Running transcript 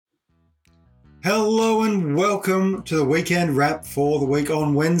Hello and welcome to the weekend wrap for the week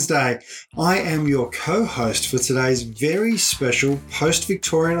on Wednesday. I am your co-host for today's very special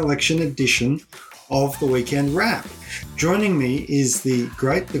post-Victorian election edition of the weekend wrap. Joining me is the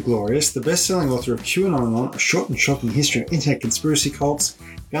great, the glorious, the best-selling author of QAnon, A Short and Shocking History of Internet Conspiracy Cults,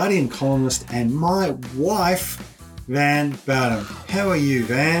 Guardian columnist, and my wife, Van Bowden. How are you,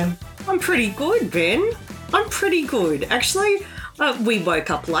 Van? I'm pretty good, Ben. I'm pretty good. Actually, we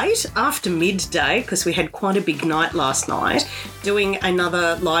woke up late after midday because we had quite a big night last night doing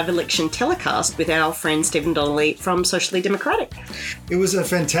another live election telecast with our friend Stephen Donnelly from Socially Democratic. It was a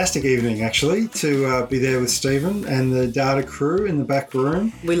fantastic evening, actually, to be there with Stephen and the data crew in the back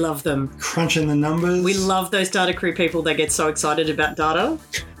room. We love them. Crunching the numbers. We love those data crew people. They get so excited about data.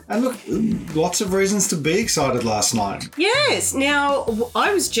 And look, lots of reasons to be excited last night. Yes. Now,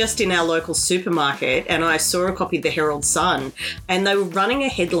 I was just in our local supermarket and I saw a copy of the Herald Sun and they were running a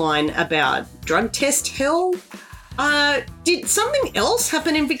headline about drug test hell. Did something else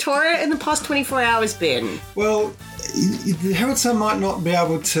happen in Victoria in the past 24 hours, Ben? Well, the Herald Sun might not be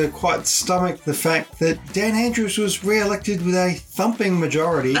able to quite stomach the fact that Dan Andrews was re-elected with a thumping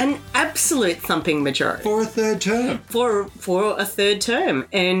majority. An absolute thumping majority. For a third term. For a third term.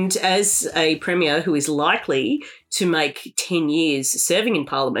 And as a Premier who is likely to make 10 years serving in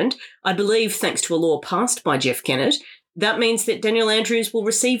Parliament, I believe thanks to a law passed by Jeff Kennett, that means that Daniel Andrews will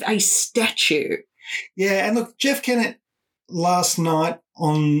receive a statue. Yeah, and look, Jeff Kennett last night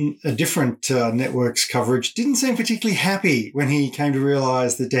on a different network's coverage didn't seem particularly happy when he came to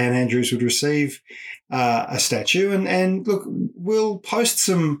realise that Dan Andrews would receive a statue. And look, we'll post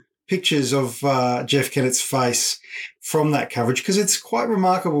some pictures of Jeff Kennett's face from that coverage because it's quite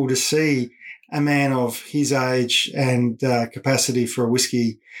remarkable to see a man of his age and capacity for a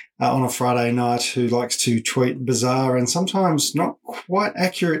whiskey on a Friday night who likes to tweet bizarre and sometimes not quite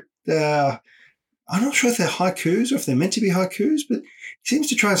accurate I'm not sure if they're haikus or if they're meant to be haikus, but he seems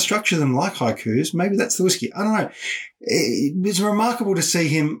to try and structure them like haikus. Maybe that's the whiskey. I don't know. It was remarkable to see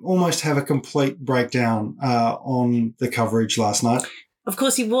him almost have a complete breakdown on the coverage last night. Of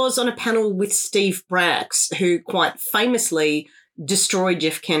course, he was on a panel with Steve Bracks, who quite famously destroyed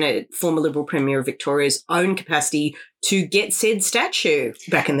Jeff Kennett, former Liberal Premier of Victoria's own capacity to get said statue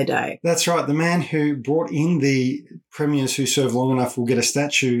back in the day. That's right. The man who brought in the premiers who serve long enough will get a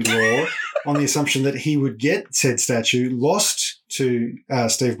statue law on the assumption that he would get said statue lost to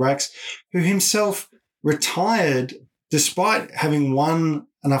Steve Bracks, who himself retired despite having won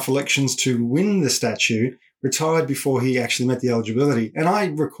enough elections to win the statue, retired before he actually met the eligibility. And I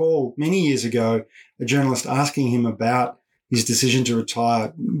recall many years ago a journalist asking him about his decision to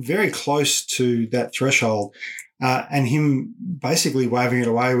retire very close to that threshold, and him basically waving it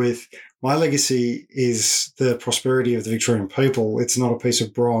away with, my legacy is the prosperity of the Victorian people. It's not a piece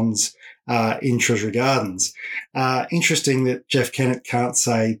of bronze in Treasury Gardens. Interesting that Jeff Kennett can't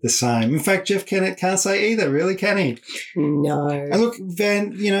say the same. In fact, Jeff Kennett can't say either, really, can he? No. And look,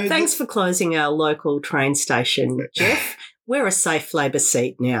 Van, Thanks for closing our local train station, Jeff. We're a safe Labor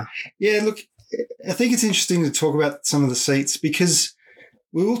seat now. Yeah, look, I think it's interesting to talk about some of the seats because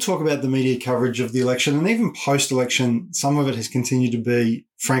we will talk about the media coverage of the election, and even post-election, some of it has continued to be,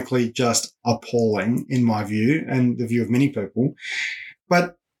 frankly, just appalling in my view and the view of many people.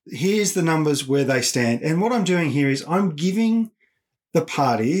 But here's the numbers where they stand. And what I'm doing here is I'm giving the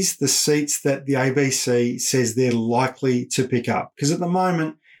parties the seats that the ABC says they're likely to pick up, because at the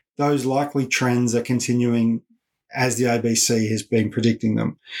moment, those likely trends are continuing as the ABC has been predicting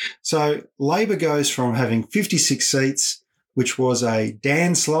them. So Labor goes from having 56 seats, which was a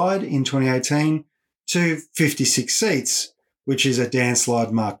Dan slide in 2018, to 56 seats, which is a Dan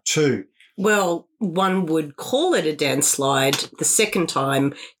slide Mark II. Well, one would call it a Dan slide the second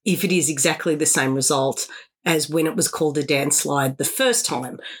time if it is exactly the same result as when it was called a Dan slide the first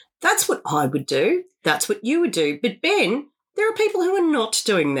time. That's what I would do. That's what you would do. But Ben, there are people who are not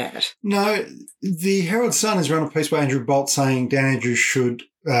doing that. No, the Herald Sun has run a piece by Andrew Bolt saying Dan Andrews should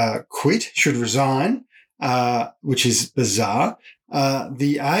quit, should resign, which is bizarre.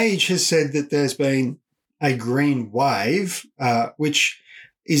 The Age has said that there's been a green wave, which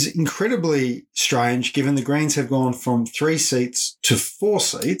is incredibly strange given the Greens have gone from 3 seats to 4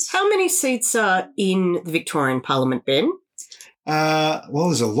 seats. How many seats are in the Victorian Parliament, Ben? Well,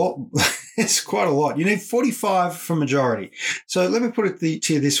 there's a lot. It's quite a lot. You need 45 for majority. So let me put it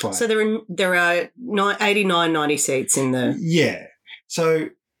to you this way. So there are 89, 90 seats in the... Yeah. So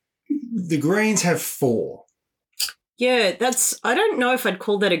the Greens have 4. Yeah, I don't know if I'd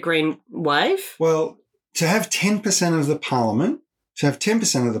call that a green wave. Well, to have 10% of the Parliament,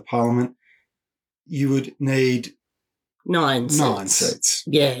 you would need 9 seats.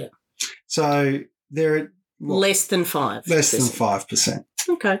 Yeah. So they're at less than 5%. less than 5%.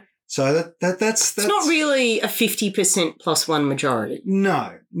 Okay. So that's It's not really a 50% plus one majority.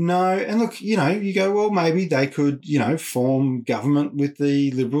 No. And look, you go, well, maybe they could, form government with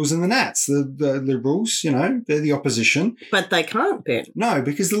the Liberals and the Nats. The Liberals, they're the opposition. But they can't, Ben. No,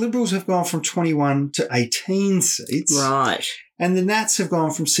 because the Liberals have gone from 21 to 18 seats. Right. And the Nats have gone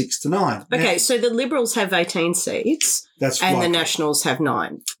from 6 to 9. Okay, so the Liberals have 18 seats That's and right. the Nationals have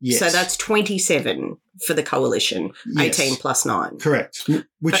 9. Yes. So that's 27 for the coalition, Yes. 18 plus 9. Correct.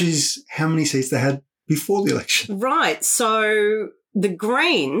 Which is how many seats they had before the election. Right. So the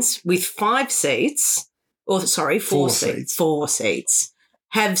Greens with 5 seats, or sorry, 4 seats. 4 seats,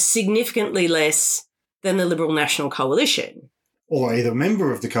 have significantly less than the Liberal National Coalition. Or either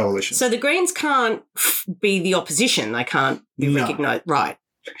member of the coalition. So the Greens can't be the opposition. They can't be No. recognised. Right.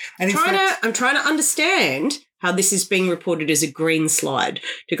 And in I'm trying to understand how this is being reported as a green slide,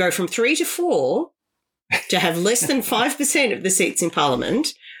 to go from 3 to 4 to have less than 5% of the seats in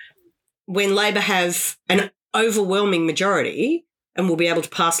Parliament when Labor have an overwhelming majority and will be able to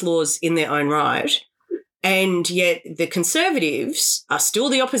pass laws in their own right, and yet the Conservatives are still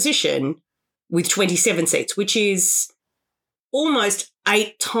the opposition with 27 seats, which is almost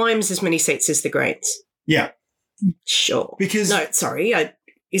 8 times as many seats as the Greens. Yeah. Sure. Because no, sorry,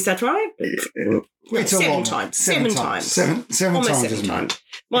 is that right? it's Seven times. Seven times. Almost Almost times 7 times.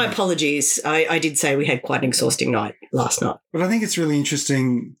 My apologies. I did say we had quite an exhausting night last night. But I think it's really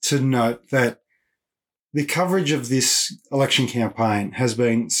interesting to note that the coverage of this election campaign has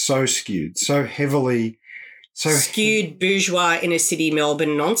been so skewed, so heavily, skewed bourgeois inner city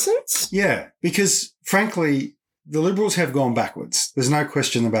Melbourne nonsense. Yeah, because frankly, the Liberals have gone backwards. There's no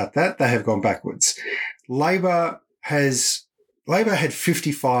question about that. They have gone backwards. Labor had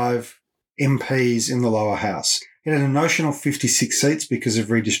 55 MPs in the lower house. It had a notional 56 seats because of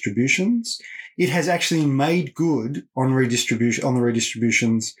redistributions. It has actually made good on the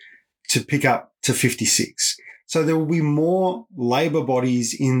redistributions to pick up to 56. So there will be more Labor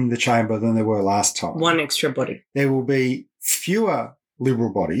bodies in the chamber than there were last time. One extra body. There will be fewer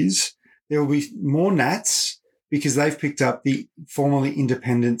Liberal bodies. There will be more Nats because they've picked up the formerly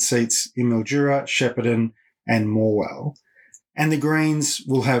independent seats in Mildura, Shepparton and Morwell. And the Greens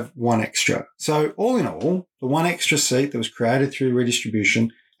will have one extra. So all in all, the one extra seat that was created through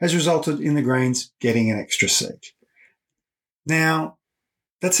redistribution has resulted in the Greens getting an extra seat. Now,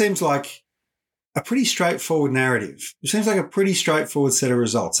 that seems like a pretty straightforward narrative. It seems like a pretty straightforward set of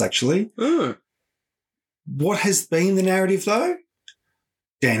results, actually. What has been the narrative, though?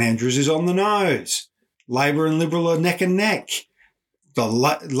 Dan Andrews is on the nose. Labor and Liberal are neck and neck. The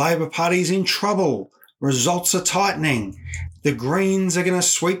Labor Party's in trouble. Results are tightening. The Greens are going to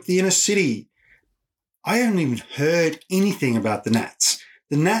sweep the inner city. I haven't even heard anything about the Nats.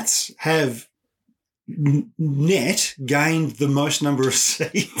 The Nats have net gained the most number of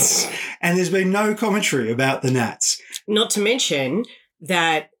seats, and there's been no commentary about the Nats. Not to mention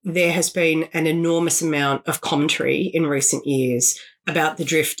that there has been an enormous amount of commentary in recent years about the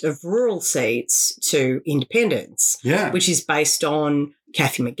drift of rural seats to independents, which is based on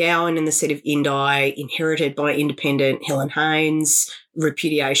Cathy McGowan in the seat of Indi, inherited by independent Helen Haynes,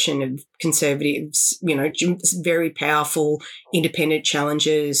 repudiation of Conservatives, very powerful independent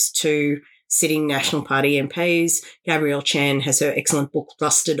challenges to sitting National Party MPs. Gabrielle Chan has her excellent book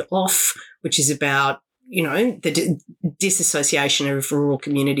Rusted Off, which is about, the disassociation of rural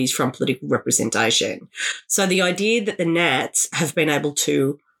communities from political representation. So the idea that the Nats have been able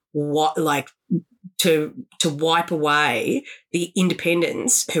to wipe away the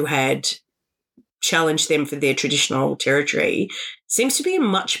independents who had challenged them for their traditional territory seems to be a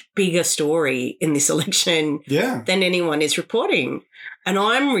much bigger story in this election than anyone is reporting. And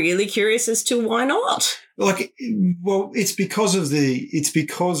I'm really curious as to why not. It's because of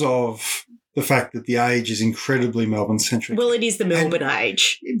the fact that the Age is incredibly Melbourne-centric. Well, it is the Melbourne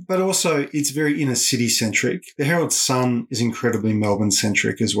Age. But also it's very inner-city-centric. The Herald Sun is incredibly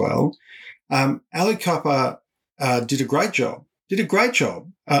Melbourne-centric as well. Ali Cupper did a great job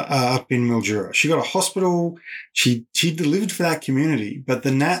up in Mildura. She got a hospital. She delivered for that community, but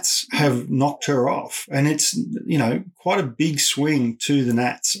the Nats have knocked her off. And it's, quite a big swing to the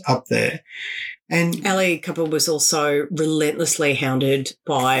Nats up there. And Ali Cupper was also relentlessly hounded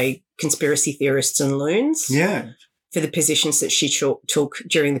by conspiracy theorists and loons for the positions that she took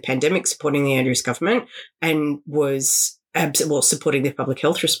during the pandemic supporting the Andrews government and was supporting the public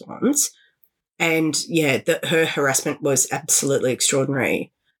health response. And, her harassment was absolutely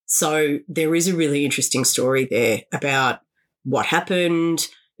extraordinary. So there is a really interesting story there about what happened,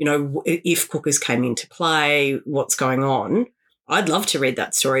 if Cookers came into play, what's going on. I'd love to read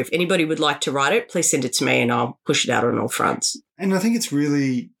that story. If anybody would like to write it, please send it to me and I'll push it out on all fronts. And I think it's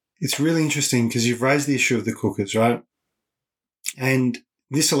really interesting because you've raised the issue of the cookers, right? And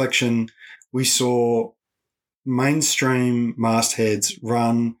this election, we saw mainstream mastheads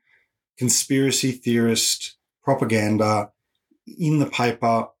run conspiracy theorist propaganda in the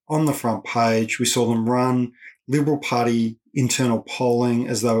paper, on the front page. We saw them run Liberal Party internal polling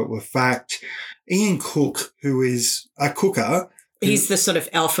as though it were fact. Ian Cook, who is a cooker. He's the sort of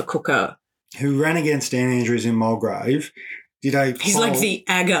alpha cooker. Who ran against Dan Andrews in Mulgrave, did a poll. He's like the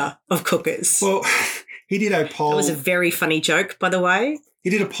Agga of cookers. Well, he did a poll. That was a very funny joke, by the way. He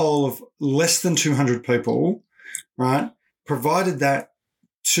did a poll of less than 200 people, right? Provided that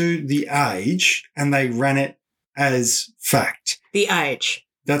to The Age, and they ran it as fact. The Age.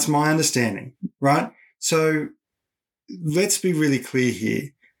 That's my understanding, right? So let's be really clear here.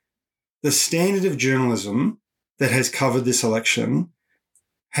 The standard of journalism that has covered this election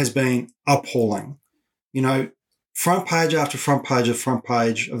has been appalling. You know, front page after front page of front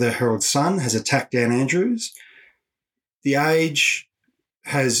page of the Herald Sun has attacked Dan Andrews. The Age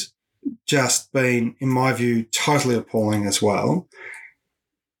has just been, in my view, totally appalling as well.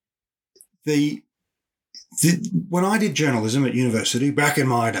 When I did journalism at university back in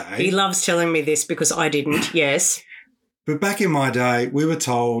my day... He loves telling me this because I didn't, yes. But back in my day, we were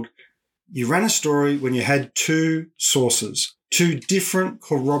told you ran a story when you had two sources, two different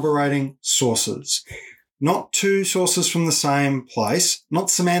corroborating sources, not two sources from the same place, not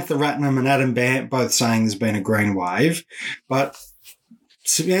Samantha Ratnam and Adam Bandt both saying there's been a green wave, but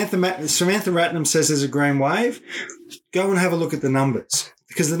Samantha Ratnam says there's a green wave. Go and have a look at the numbers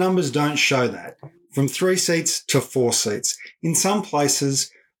because the numbers don't show that. From 3 seats to 4 seats. In some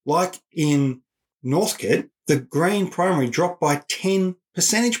places, like in Northcote, the Green primary dropped by 10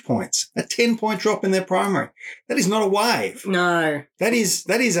 percentage points, a 10-point drop in their primary. That is not a wave. No. That is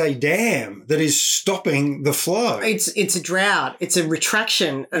a dam that is stopping the flow. It's a drought. It's a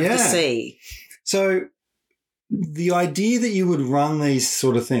retraction of the sea. So the idea that you would run these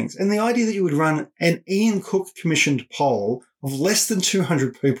sort of things and the idea that you would run an Ian Cook commissioned poll of less than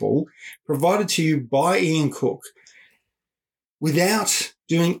 200 people provided to you by Ian Cook without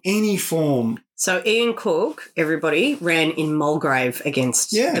doing any form. So Ian Cook, everybody, ran in Mulgrave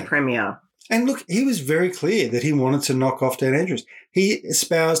against the Premier. And look, he was very clear that he wanted to knock off Dan Andrews. He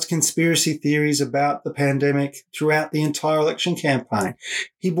espoused conspiracy theories about the pandemic throughout the entire election campaign.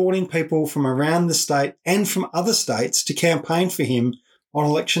 He brought in people from around the state and from other states to campaign for him on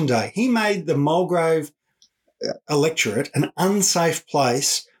election day. He made the Mulgrave electorate an unsafe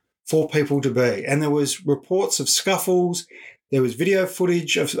place for people to be. And there was reports of scuffles. There was video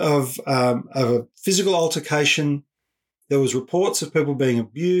footage of a physical altercation. There was reports of people being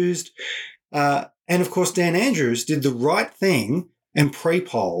abused. And, of course, Dan Andrews did the right thing and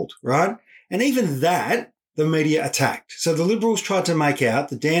pre-polled, right? And even that, the media attacked. So the Liberals tried to make out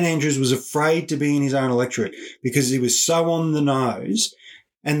that Dan Andrews was afraid to be in his own electorate because he was so on the nose.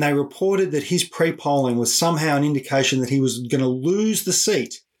 And they reported that his pre-polling was somehow an indication that he was going to lose the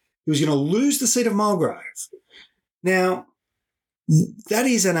seat. He was going to lose the seat of Mulgrave. Now, that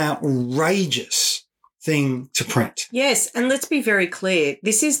is an outrageous thing to print. Yes, and let's be very clear.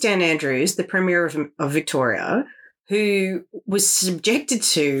 This is Dan Andrews, the Premier of Victoria, who was subjected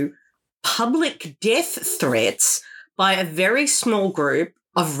to public death threats by a very small group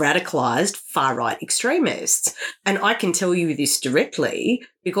of radicalised far-right extremists. And I can tell you this directly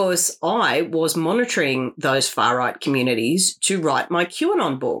because I was monitoring those far-right communities to write my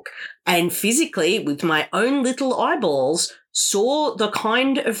QAnon book and physically, with my own little eyeballs, saw the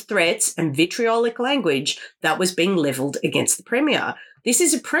kind of threats and vitriolic language that was being levelled against the Premier. This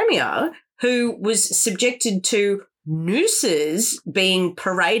is a Premier who was subjected to nooses being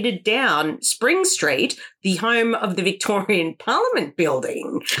paraded down Spring Street, the home of the Victorian Parliament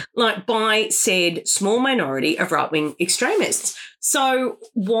building, like by said small minority of right-wing extremists. So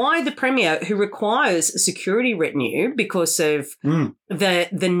why the Premier, who requires a security retinue because of the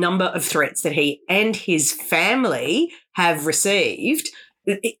number of threats that he and his family have received,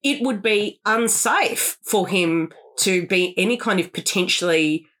 it would be unsafe for him to be any kind of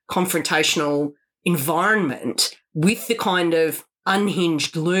potentially confrontational environment with the kind of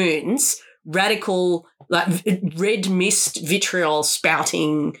unhinged loons, radical, like red mist vitriol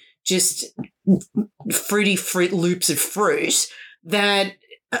spouting, just fruity fruit loops of fruit that,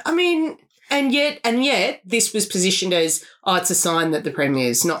 I mean, and yet this was positioned as, oh, it's a sign that the Premier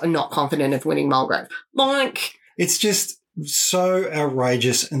is not confident of winning Mulgrave. Like, it's just so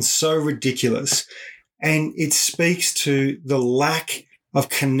outrageous and so ridiculous. And it speaks to the lack of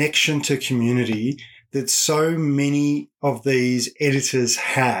connection to community that so many of these editors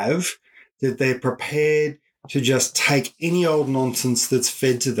have, that they're prepared to just take any old nonsense that's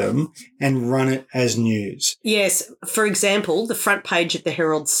fed to them and run it as news. Yes. For example, the front page of the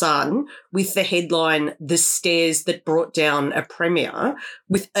Herald Sun with the headline, "The Stairs That Brought Down a Premier,"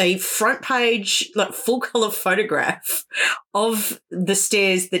 with a front page, like full colour photograph of the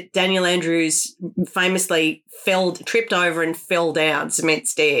stairs that Daniel Andrews famously tripped over and fell down, cement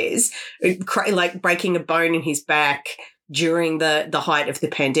stairs, like breaking a bone in his back during the height of the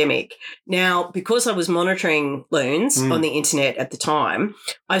pandemic. Now, because I was monitoring loons on the internet at the time,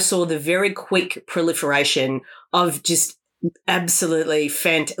 I saw the very quick proliferation of just absolutely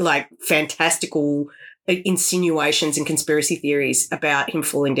fantastical insinuations and conspiracy theories about him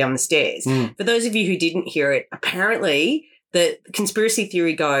falling down the stairs. For those of you who didn't hear it, apparently the conspiracy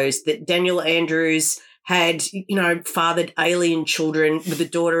theory goes that Daniel Andrews had, fathered alien children with the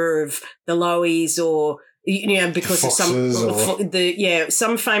daughter of the Lowies, or because of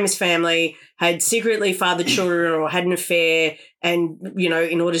some famous family had secretly fathered children or had an affair, and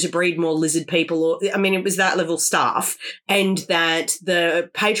in order to breed more lizard people, it was that level stuff, and that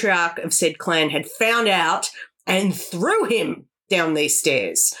the patriarch of said clan had found out and threw him down these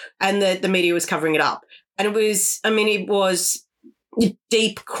stairs, and the media was covering it up, and it was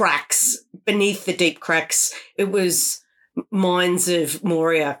deep cracks beneath the deep cracks. It was Mines of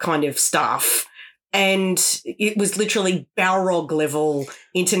Moria kind of stuff. And it was literally Balrog level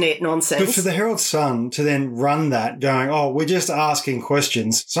internet nonsense. But for the Herald Sun to then run that going, we're just asking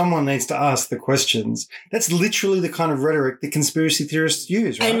questions, someone needs to ask the questions, that's literally the kind of rhetoric that conspiracy theorists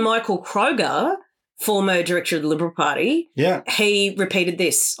use, right? And Michael Kroger, former director of the Liberal Party, he repeated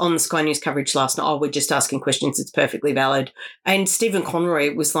this on the Sky News coverage last night. We're just asking questions. It's perfectly valid. And Stephen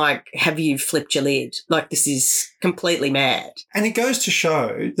Conroy was like, have you flipped your lid? Like, this is completely mad. And it goes to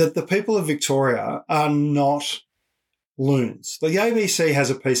show that the people of Victoria are not loons. The ABC has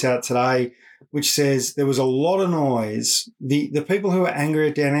a piece out today which says there was a lot of noise. The people who were angry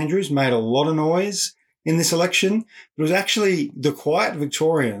at Dan Andrews made a lot of noise in this election. It was actually the quiet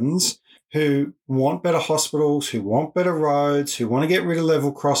Victorians who want better hospitals, who want better roads, who want to get rid of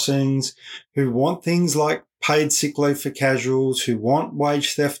level crossings, who want things like paid sick leave for casuals, who want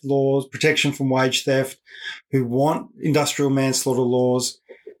wage theft laws, protection from wage theft, who want industrial manslaughter laws,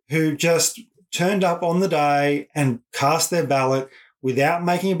 who just turned up on the day and cast their ballot without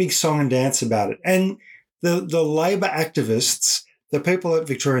making a big song and dance about it. And the Labor activists, the people at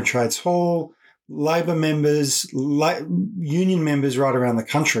Victorian Trades Hall, Labor members, union members right around the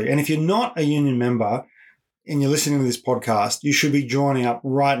country. And if you're not a union member and you're listening to this podcast, you should be joining up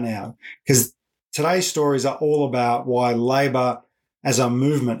right now, because today's stories are all about why Labor as a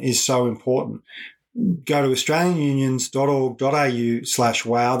movement is so important. Go to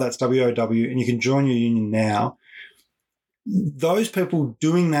australianunions.org.au/wow, that's WOW, and you can join your union now. Those people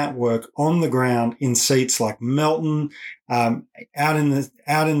doing that work on the ground in seats like Melton, out in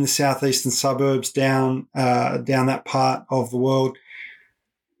the southeastern suburbs, down that part of the world,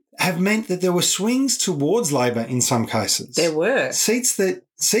 have meant that there were swings towards Labor in some cases. There were seats that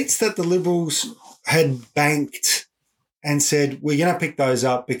the Liberals had banked and said, we're going to pick those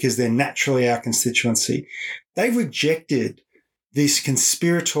up because they're naturally our constituency. They've rejected this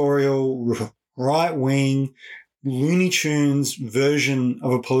conspiratorial right-wing Looney Tunes version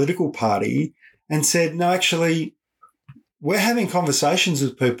of a political party and said, no, actually, we're having conversations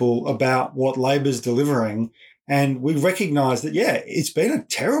with people about what Labor's delivering, and we recognise that, it's been a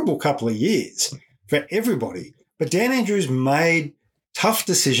terrible couple of years for everybody. But Dan Andrews made tough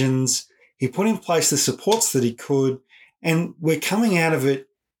decisions. He put in place the supports that he could, and we're coming out of it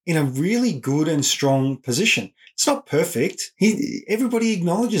in a really good and strong position. It's not perfect. Everybody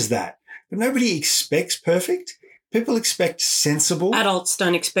acknowledges that, but nobody expects perfect. People expect sensible. Adults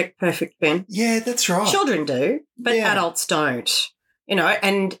don't expect perfect, Ben. Yeah, that's right. Children do, but adults don't.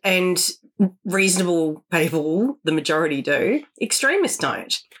 And reasonable people, the majority do. Extremists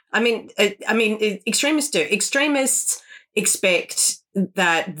don't. Extremists do. Extremists expect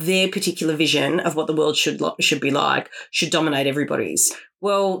that their particular vision of what the world should be like should dominate everybody's.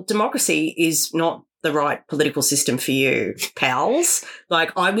 Well, democracy is not the right political system for you, pals.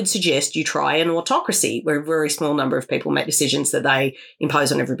 Like, I would suggest you try an autocracy where a very small number of people make decisions that they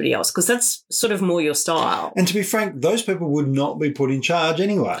impose on everybody else, because that's sort of more your style. And to be frank, those people would not be put in charge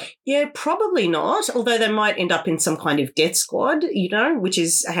anyway. Yeah, probably not, although they might end up in some kind of death squad, which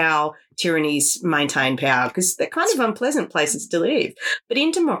is how tyrannies maintain power, because they're kind of unpleasant places to live. But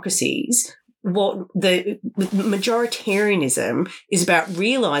in democracies, what the majoritarianism is about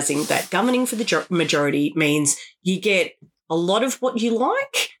realising that governing for the majority means you get a lot of what you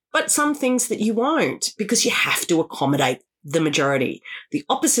like but some things that you won't, because you have to accommodate the majority. The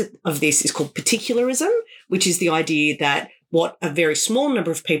opposite of this is called particularism, which is the idea that what a very small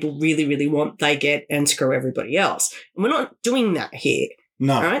number of people really, really want, they get, and screw everybody else. And we're not doing that here.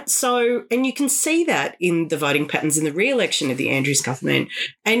 No. Right. So, and you can see that in the voting patterns in the re-election of the Andrews government.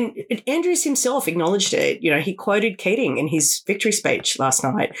 And Andrews himself acknowledged it. You know, he quoted Keating in his victory speech last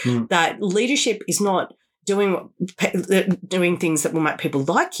night that leadership is not doing things that will make people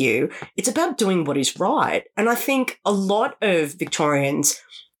like you. It's about doing what is right. And I think a lot of Victorians,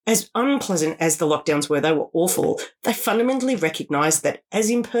 as unpleasant as the lockdowns were, they were awful. They fundamentally recognised that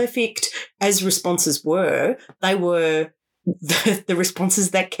as imperfect as responses were, they were the responses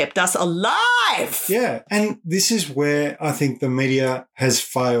that kept us alive. Yeah, and this is where I think the media has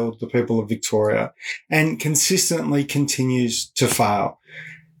failed the people of Victoria and consistently continues to fail.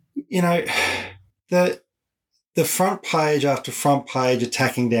 You know, the front page after front page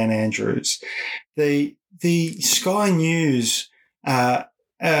attacking Dan Andrews, the Sky News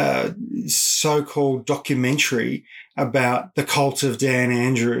so-called documentary about the cult of Dan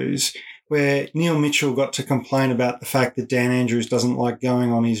Andrews, where Neil Mitchell got to complain about the fact that Dan Andrews doesn't like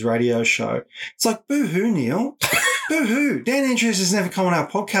going on his radio show. It's like, boo-hoo, Neil. Boo-hoo. Dan Andrews has never come on our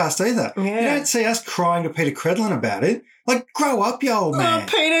podcast either. Yeah. You don't see us crying to Peter Credlin about it. Like, grow up, you old man. Oh,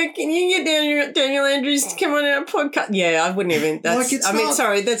 Peter, can you get Daniel Andrews to come on our podcast? Yeah, I wouldn't even.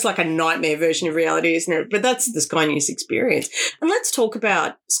 Sorry, that's like a nightmare version of reality, isn't it? But that's the Sky News experience. And let's talk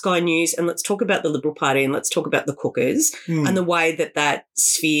about Sky News, and let's talk about the Liberal Party, and let's talk about the Cookers and the way that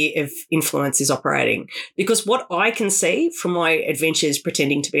sphere of influence is operating. Because what I can see from my adventures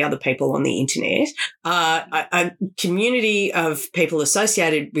pretending to be other people on the internet, a community of people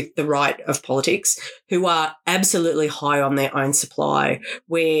associated with the right of politics who are absolutely high on their own supply,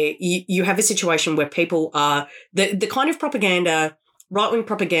 where you have a situation where people are the kind of propaganda, right-wing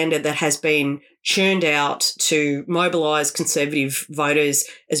propaganda that has been churned out to mobilise conservative voters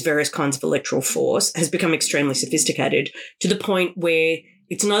as various kinds of electoral force has become extremely sophisticated to the point where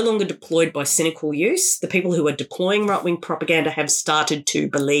it's no longer deployed by cynical use. The people who are deploying right-wing propaganda have started to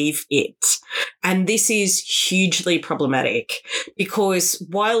believe it. And this is hugely problematic because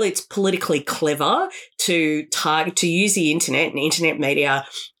while it's politically clever to use the internet and internet media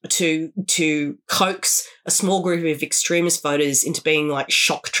to coax a small group of extremist voters into being like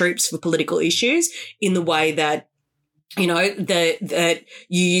shock troops for political issues in the way that, you know, that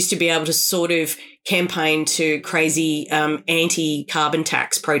you used to be able to sort of campaign to crazy anti-carbon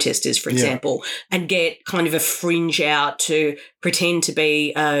tax protesters, for example, and get kind of a fringe out to pretend to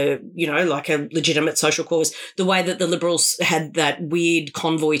be, like a legitimate social cause, the way that the Liberals had that weird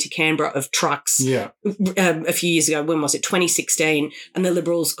convoy to Canberra of trucks a few years ago. When was it? 2016. And the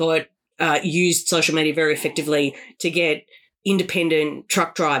Liberals used social media very effectively to get independent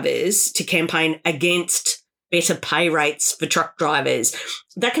truck drivers to campaign against better pay rates for truck drivers.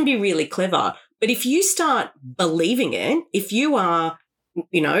 That can be really clever. But if you start believing it, if you are,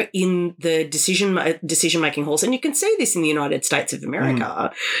 you know, in the decision-making halls, and you can see this in the United States of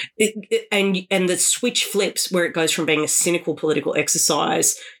America, and the switch flips where it goes from being a cynical political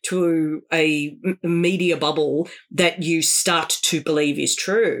exercise to a media bubble that you start to believe is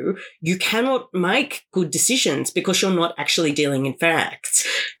true, you cannot make good decisions because you're not actually dealing in facts.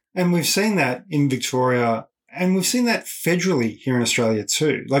 And we've seen that in Victoria, and we've seen that federally here in Australia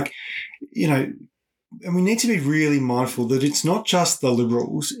too. Like, you know, and we need to be really mindful that it's not just the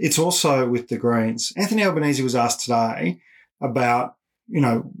Liberals, it's also with the Greens. Anthony Albanese was asked today about, you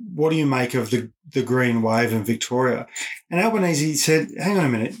know, what do you make of the Green wave in Victoria? And Albanese said, hang on a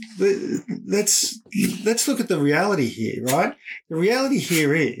minute, let's look at the reality here, right? The reality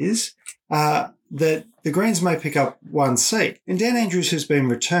here is that the Greens may pick up one seat, and Dan Andrews has been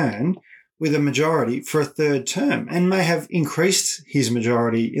returned with a majority for a third term and may have increased his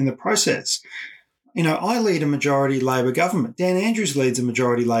majority in the process. You know, I lead a majority Labor government. Dan Andrews leads a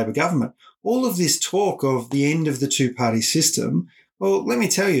majority Labor government. All of this talk of the end of the two-party system, well, let me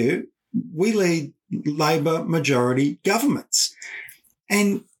tell you, we lead Labor majority governments.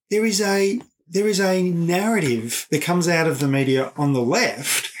 And there is a narrative that comes out of the media on the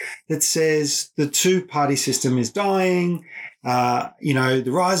left that says the two-party system is dying, the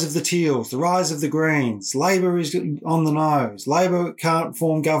rise of the Teals, the rise of the Greens, Labor is on the nose, Labor can't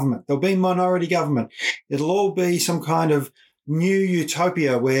form government, there'll be minority government, it'll all be some kind of new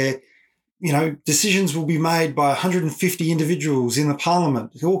utopia where, you know, decisions will be made by 150 individuals in the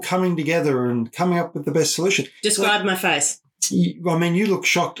parliament, all coming together and coming up with the best solution. Describe my face. I mean, you look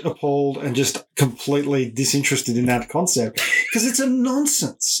shocked, appalled, and just completely disinterested in that concept because it's a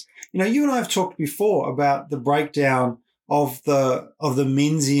nonsense. You know, you and I have talked before about the breakdown of the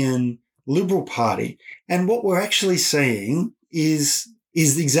Menzian Liberal Party. And what we're actually seeing is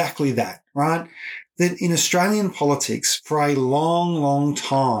exactly that, right? That in Australian politics for a long, long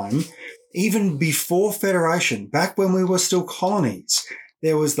time, even before Federation, back when we were still colonies,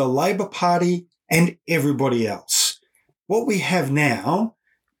 there was the Labor Party and everybody else. What we have now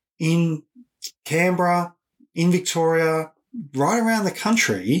in Canberra, in Victoria, right around the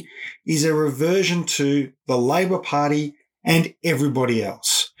country is a reversion to the Labor Party and everybody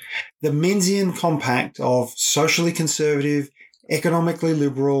else. The Menzian Compact of socially conservative, economically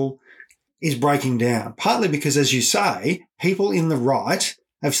liberal is breaking down, partly because, as you say, people in the right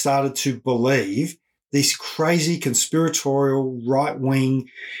have started to believe these crazy conspiratorial right-wing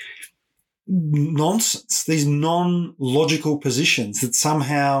nonsense, these non-logical positions that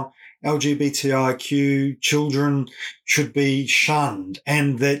somehow LGBTIQ children should be shunned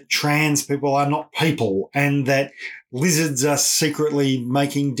and that trans people are not people and that lizards are secretly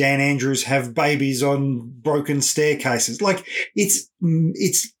making Dan Andrews have babies on broken staircases. Like, it's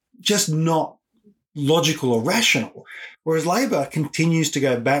just not logical or rational. Whereas Labor continues to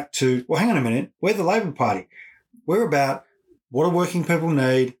go back to, well, hang on a minute, we're the Labor Party. We're about what do working people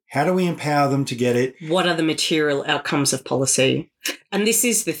need? How do we empower them to get it? What are the material outcomes of policy? And this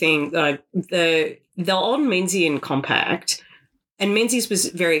is the thing, the old Menzian Compact, and Menzies was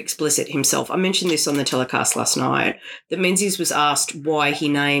very explicit himself. I mentioned this on the telecast last night, that Menzies was asked why he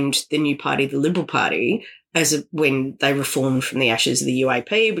named the new party the Liberal Party when they reformed from the ashes of the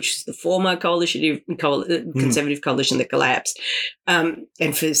UAP, which is the former conservative coalition that collapsed, and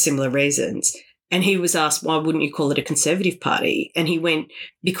for similar reasons. And he was asked, why wouldn't you call it a Conservative Party? And he went,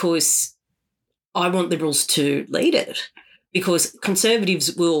 because I want Liberals to lead it. Because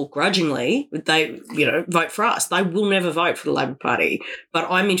Conservatives will grudgingly, vote for us. They will never vote for the Labor Party. But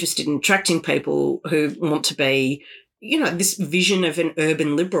I'm interested in attracting people who want to be, this vision of an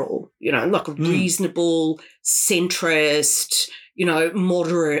urban liberal, like a reasonable, centrist,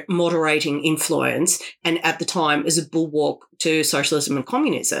 moderating influence, and at the time as a bulwark to socialism and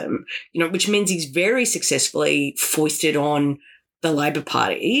communism, which Menzies very successfully foisted on the Labor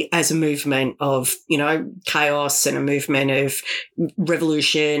Party as a movement of, chaos and a movement of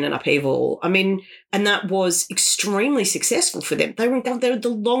revolution and upheaval. I mean, and that was extremely successful for them. They were the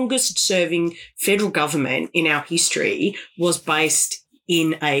longest serving federal government in our history was based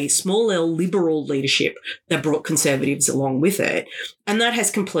in a small L liberal leadership that brought conservatives along with it. And that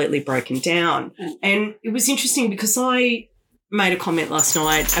has completely broken down. And it was interesting because I made a comment last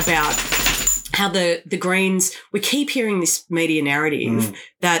night about how the Greens, we keep hearing this media narrative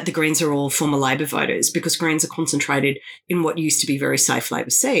that the Greens are all former Labor voters because Greens are concentrated in what used to be very safe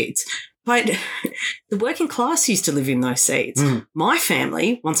Labor seats. But the working class used to live in those seats. My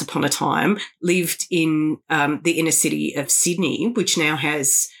family, once upon a time, lived in the inner city of Sydney, which now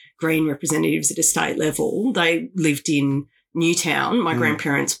has Green representatives at a state level. They lived in Newtown. My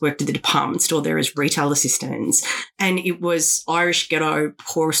grandparents worked at the department store there as retail assistants, and it was Irish ghetto,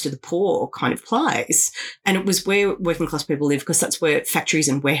 poorest of the poor kind of place. And it was where working class people live because that's where factories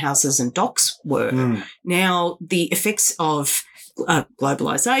and warehouses and docks were. Now, the effects of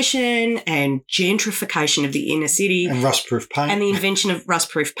globalisation and gentrification of the inner city and rust-proof paint and the invention of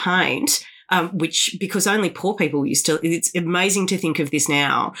rust-proof paint, which because only poor people used to, it's amazing to think of this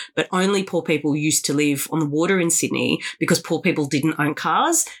now, but only poor people used to live on the water in Sydney because poor people didn't own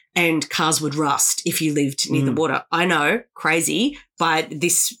cars and cars would rust if you lived near the water. I know, crazy, but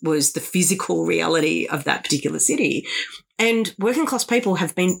this was the physical reality of that particular city. And working class people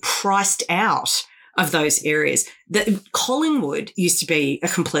have been priced out of those areas. Collingwood used to be a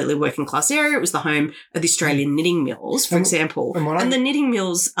completely working class area. It was the home of the Australian Knitting Mills, for example. And the knitting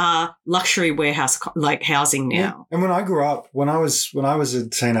mills are luxury warehouse like housing now. And when I grew up, when I was a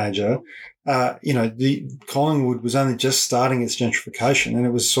teenager, the Collingwood was only just starting its gentrification, and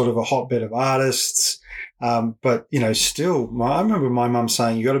it was sort of a hotbed of artists. But still, I remember my mum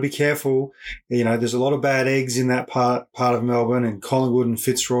saying, you got to be careful. There's a lot of bad eggs in that part of Melbourne and Collingwood and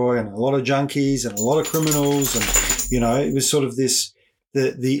Fitzroy, and a lot of junkies and a lot of criminals. And, it was sort of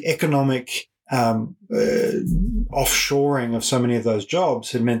the economic, offshoring of so many of those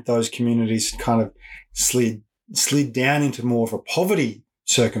jobs had meant those communities kind of slid down into more of a poverty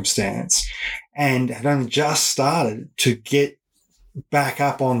circumstance and had only just started to get back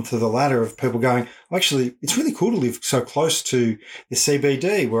up onto the ladder of people going, actually, it's really cool to live so close to the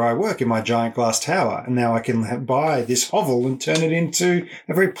CBD where I work in my giant glass tower, and now I can buy this hovel and turn it into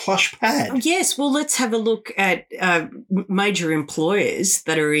a very plush pad. Yes, well, let's have a look at major employers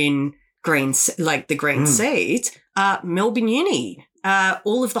that are in green, like the green seat. Melbourne Uni,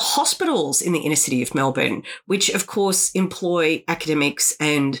 all of the hospitals in the inner city of Melbourne, which of course employ academics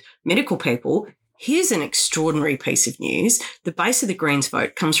and medical people. Here's an extraordinary piece of news. The base of the Greens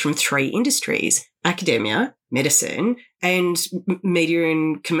vote comes from 3 industries: academia, medicine, and media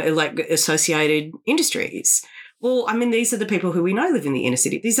and associated industries. Well, I mean, these are the people who we know live in the inner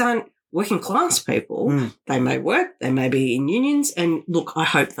city. These aren't working class people. They may work, they may be in unions, and look, I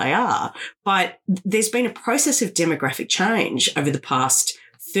hope they are. But there's been a process of demographic change over the past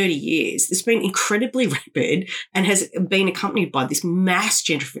 30 years. It's been incredibly rapid and has been accompanied by this mass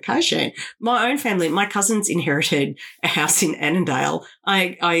gentrification. My own family, my cousins inherited a house in Annandale.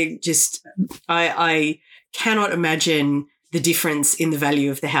 I cannot imagine the difference in the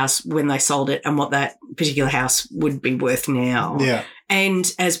value of the house when they sold it and what that particular house would be worth now. Yeah.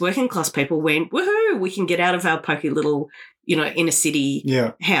 And as working class people went, woohoo, we can get out of our pokey little, inner city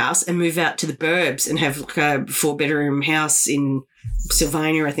house and move out to the burbs and have like a 4-bedroom house in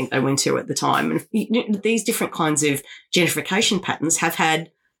Sylvania, I think they went to at the time. And these different kinds of gentrification patterns have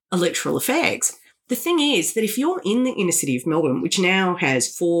had electoral effects. The thing is that if you're in the inner city of Melbourne, which now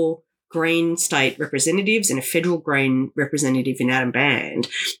has 4 Green state representatives and a federal Green representative in Adam Band,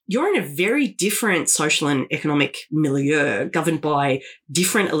 you're in a very different social and economic milieu governed by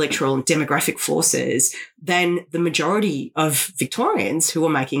different electoral and demographic forces than the majority of Victorians who are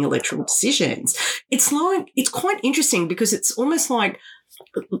making electoral decisions. It's quite interesting because it's almost like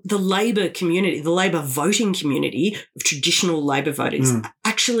the Labor community, the Labor voting community of traditional Labor voters are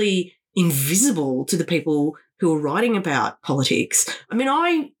actually invisible to the people who are writing about politics. I mean,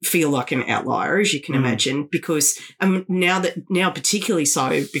 I feel like an outlier, as you can imagine, because now particularly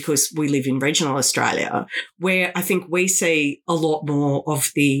so because we live in regional Australia, where I think we see a lot more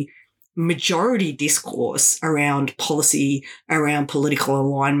of the majority discourse around policy, around political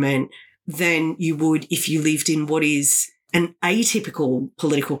alignment than you would if you lived in what is an atypical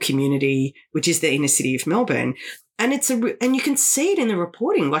political community, which is the inner city of Melbourne. And and you can see it in the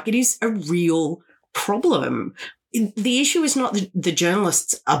reporting, like it is a real problem. The issue is not that the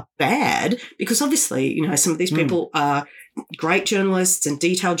journalists are bad, because obviously, some of these people are great journalists and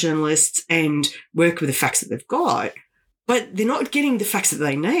detailed journalists and work with the facts that they've got, but they're not getting the facts that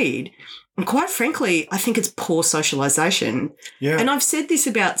they need. And quite frankly, I think it's poor socialisation. Yeah. And I've said this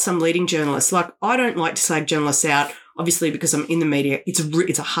about some leading journalists. Like, I don't like to say journalists out, obviously, because I'm in the media.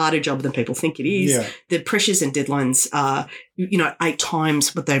 It's a harder job than people think it is. Yeah. The pressures and deadlines are, 8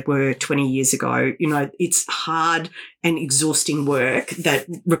 times what they were 20 years ago. It's hard and exhausting work that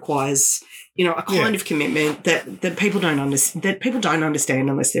requires, a kind of commitment that people don't understand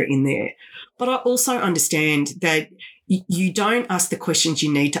unless they're in there. But I also understand that you don't ask the questions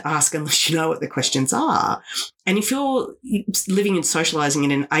you need to ask unless you know what the questions are. And if you're living and socialising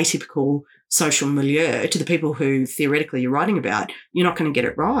in an atypical social milieu to the people who theoretically you're writing about, you're not going to get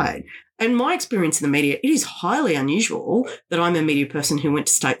it right. And my experience in the media, it is highly unusual that I'm a media person who went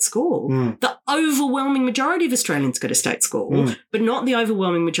to state school. The overwhelming majority of Australians go to state school, but not the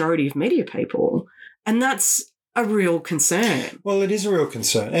overwhelming majority of media people. And that's a real concern. Well, it is a real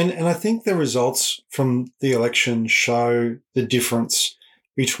concern. And I think the results from the election show the difference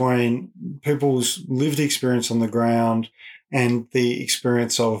between people's lived experience on the ground and the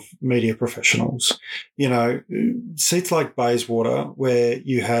experience of media professionals. Seats like Bayswater, where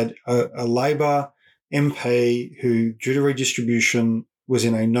you had a Labor MP who, due to redistribution, was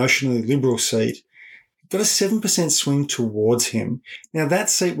in a notionally Liberal seat, got a 7% swing towards him. Now, that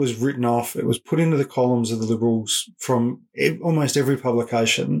seat was written off. It was put into the columns of the Liberals from almost every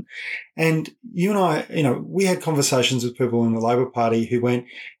publication. And you and I, we had conversations with people in the Labor Party who went,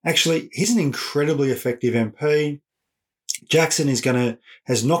 actually, he's an incredibly effective MP. Jackson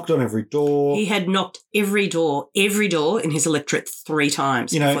has knocked on every door. He had knocked every door in his electorate 3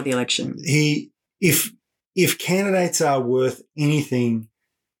 times before the election. If candidates are worth anything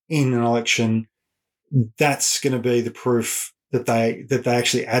in an election, that's going to be the proof that they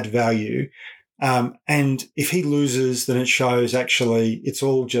actually add value. And if he loses, then it shows actually it's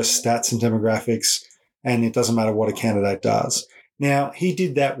all just stats and demographics, and it doesn't matter what a candidate does. Now, he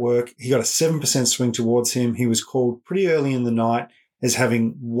did that work. He got a 7% swing towards him. He was called pretty early in the night as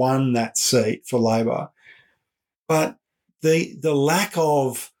having won that seat for Labor. But the lack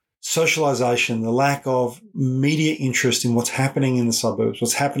of socialisation, the lack of media interest in what's happening in the suburbs,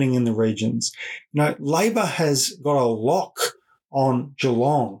 what's happening in the regions. Labor has got a lock on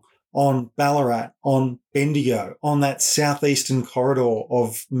Geelong, on Ballarat, on Bendigo, on that southeastern corridor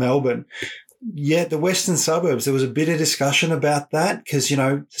of Melbourne. Yeah, the western suburbs, there was a bit of discussion about that because,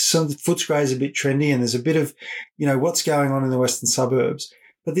 some Footscray is a bit trendy and there's a bit of, what's going on in the western suburbs.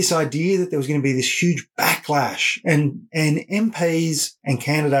 but this idea that there was going to be this huge backlash and MPs and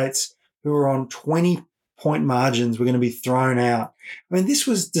candidates who were on 20-point margins were going to be thrown out. I mean, this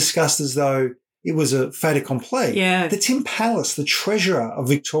was discussed as though it was a fait accompli. Yeah. The Tim Pallas, the Treasurer of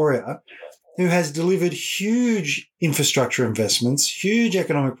Victoria, who has delivered huge infrastructure investments, huge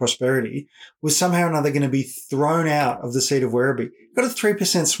economic prosperity, was somehow or another going to be thrown out of the seat of Werribee. Got a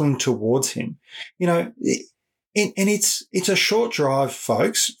 3% swing towards him. You know, and it's a short drive,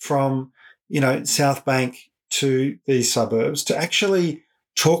 folks, from, you know, South Bank to these suburbs to actually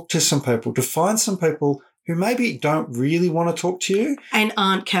talk to some people, to find some people who maybe don't really want to talk to you. And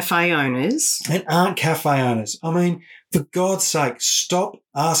aren't cafe owners. I mean, for God's sake, stop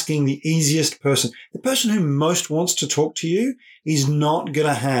asking the easiest person. The person who most wants to talk to you is not going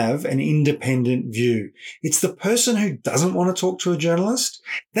to have an independent view. It's the person who doesn't want to talk to a journalist.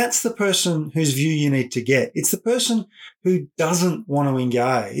 That's the person whose view you need to get. It's the person who doesn't want to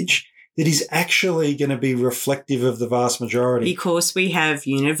engage that is actually going to be reflective of the vast majority. Because we have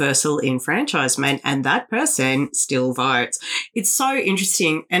universal enfranchisement and that person still votes. It's so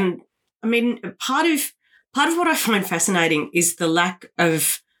interesting. And I mean, part of what I find fascinating is the lack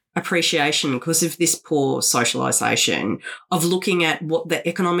of appreciation because of this poor socialisation of looking at what the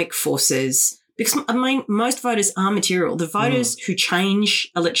economic forces. Because, I mean, most voters are material. The voters who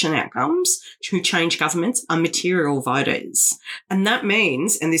change election outcomes, who change governments, are material voters. And that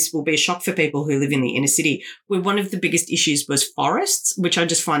means, and this will be a shock for people who live in the inner city, where one of the biggest issues was forests, which I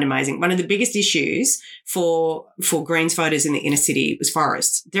just find amazing. One of the biggest issues for Greens voters in the inner city was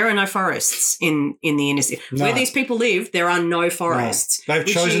forests. There are no forests in the inner city. No. Where these people live, there are no forests. No. They've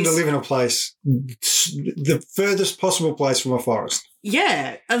chosen to live in a place, the furthest possible place from a forest.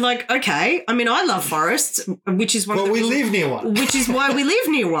 Yeah, like, okay. I mean, I love forests, which is one. Well, we live near one, which is why we live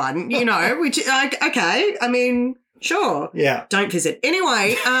near one. You know, which okay. I mean, sure. Yeah. Don't visit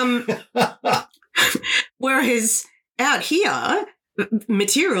anyway. Whereas out here,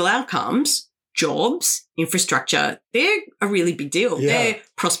 material outcomes, jobs, infrastructure, they're a really big deal. Yeah. They're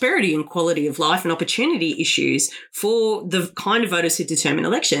prosperity and quality of life and opportunity issues for the kind of voters who determine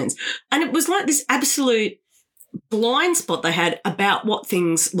elections. And it was like this absolute blind spot they had about what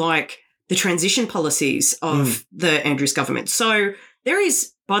things like the transition policies of the Andrews government. So there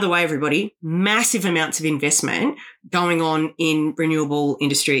is, by the way, everybody, massive amounts of investment going on in renewable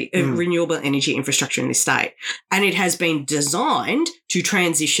industry, renewable energy infrastructure in this state. And it has been designed to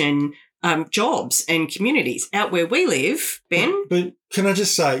transition jobs and communities out where we live, Ben. But can I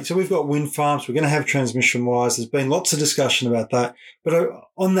just say, so we've got wind farms, we're going to have transmission wires. There's been lots of discussion about that. But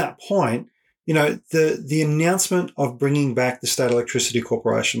on that point, you know, the announcement of bringing back the State Electricity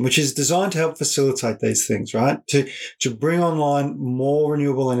Corporation, which is designed to help facilitate these things, right? To bring online more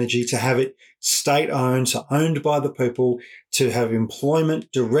renewable energy, to have it state-owned, so owned by the people, to have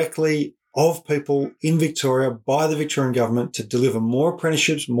employment directly of people in Victoria by the Victorian government, to deliver more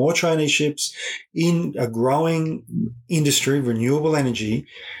apprenticeships, more traineeships in a growing industry, renewable energy.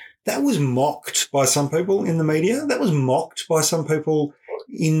 That was mocked by some people in the media. That was mocked by some people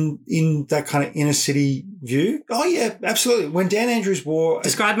in that kind of inner city view. Oh, yeah, absolutely. When Dan Andrews wore...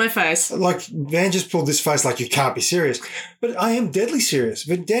 Describe my face. Like, Van just pulled this face like, you can't be serious. But I am deadly serious.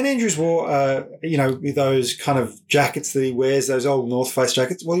 But Dan Andrews wore, you know, with those kind of jackets that he wears, those old North Face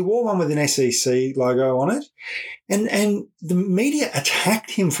jackets. Well, he wore one with an SEC logo on it. And the media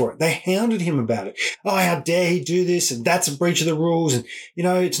attacked him for it. They hounded him about it. Oh, how dare he do this? And that's a breach of the rules. And, you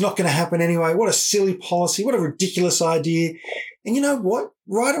know, it's not going to happen anyway. What a silly policy. What a ridiculous idea. And you know what?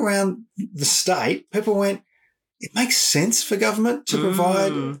 Right around the state, people went, it makes sense for government to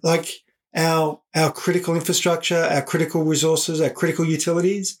provide like our critical infrastructure, our critical resources, our critical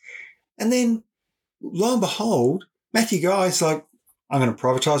utilities. And then lo and behold, Matthew Guy's like, I'm going to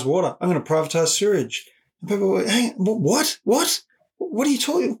privatise water. I'm going to privatise sewage. And people were, hey, what? What are you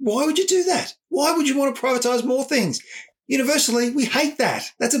talking? Why would you do that? Why would you want to privatise more things? Universally, we hate that.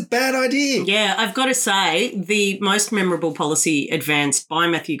 That's a bad idea. Yeah, I've got to say, the most memorable policy advanced by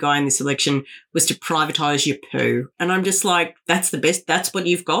Matthew Guy in this election was to privatise your poo. And I'm just like, that's the best. That's what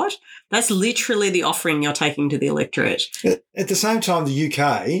you've got. That's literally the offering you're taking to the electorate. At the same time, the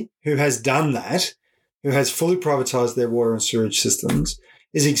UK, who has done that, who has fully privatised their water and sewage systems,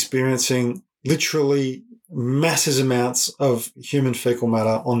 is experiencing literally massive amounts of human fecal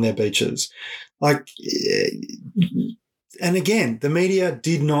matter on their beaches. Like... And again, the media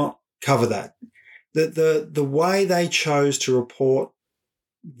did not cover that. The way they chose to report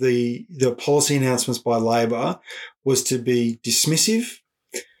the policy announcements by Labor was to be dismissive.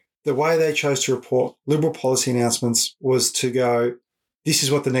 The way they chose to report Liberal policy announcements was to go, this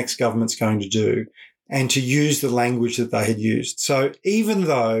is what the next government's going to do. and to use the language that they had used. So even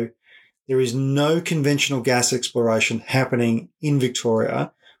though there is no conventional gas exploration happening in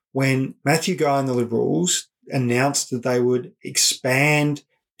Victoria, when Matthew Guy and the Liberals announced that they would expand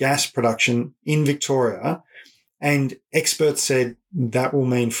gas production in Victoria, and experts said that will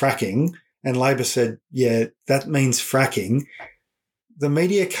mean fracking, and Labor said, yeah, that means fracking, the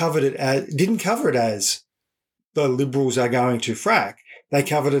media didn't cover it as the Liberals are going to frack. They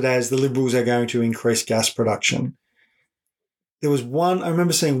covered it as the Liberals are going to increase gas production. There was I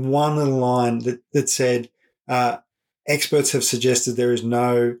remember seeing one little line that said, experts have suggested there is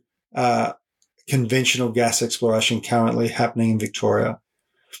no conventional gas exploration currently happening in Victoria.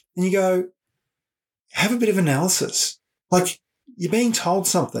 And you go, have a bit of analysis. Like, you're being told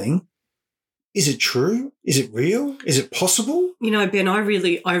something. Is it true? Is it real? Is it possible? You know, Ben, I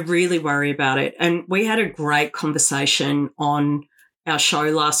really worry about it. And we had a great conversation on our show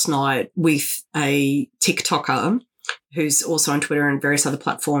last night with a TikToker who's also on Twitter and various other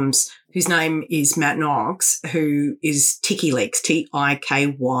platforms, whose name is Matt Knox, who is TikyLeaks,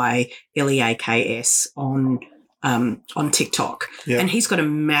 TikyLeaks on TikTok. Yeah. And he's got a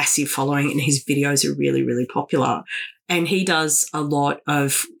massive following and his videos are really, really popular. And he does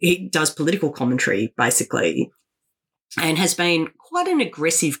political commentary, basically, and has been quite an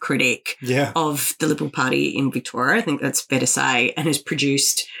aggressive critic of the Liberal Party in Victoria. I think that's fair to say, and has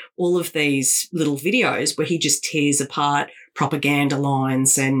produced all of these little videos where he just tears apart propaganda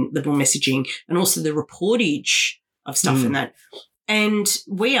lines and Liberal messaging and also the reportage of stuff in that. And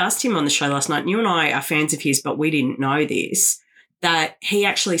we asked him on the show last night, and you and I are fans of his, but we didn't know this, that he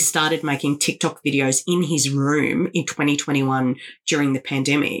actually started making TikTok videos in his room in 2021 during the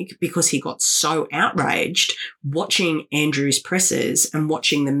pandemic because he got so outraged watching Andrew's presses and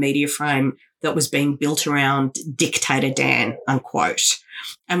watching the media frame that was being built around Dictator Dan, unquote,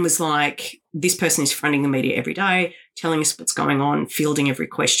 and was like, this person is fronting the media every day, telling us what's going on, fielding every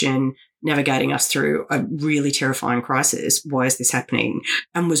question, navigating us through a really terrifying crisis. Why is this happening?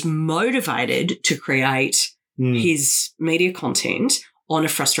 And was motivated to create his media content on a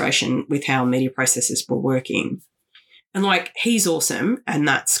frustration with how media processes were working. And, like, he's awesome and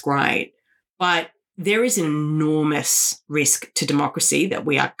that's great, but there is an enormous risk to democracy that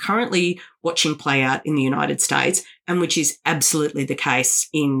we are currently watching play out in the United States, and which is absolutely the case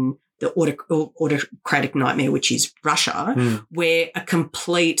in the autocratic nightmare, which is Russia, where a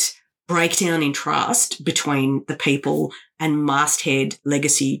complete breakdown in trust between the people and masthead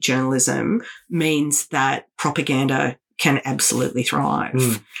legacy journalism means that propaganda can absolutely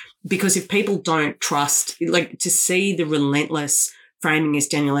thrive. Because if people don't trust, like, to see the relentless framing as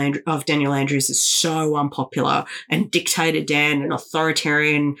Daniel Andrews is so unpopular, and Dictator Dan, an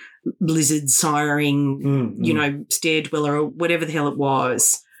authoritarian lizard siring, stair dweller or whatever the hell it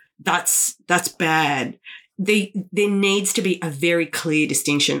was, that's bad. There needs to be a very clear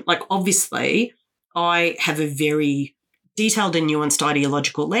distinction. Like, obviously, I have a very detailed and nuanced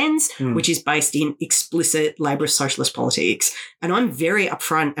ideological lens, which is based in explicit Labourist socialist politics. And I'm very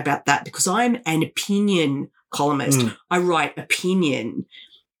upfront about that because I'm an opinion columnist. I write opinion.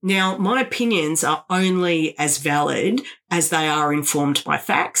 Now, my opinions are only as valid as they are informed by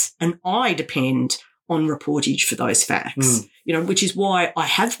facts, and I depend on reportage for those facts, which is why I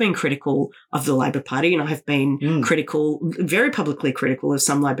have been critical of the Labor Party, and I have been very publicly critical of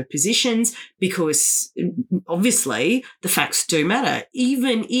some Labor positions, because obviously the facts do matter.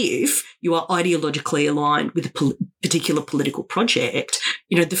 Even if you are ideologically aligned with a particular political project,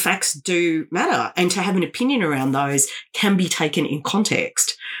 the facts do matter, and to have an opinion around those can be taken in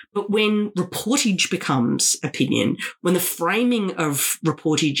context. But when reportage becomes opinion, when the framing of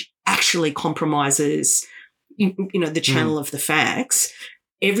reportage actually compromises, the channel of the facts,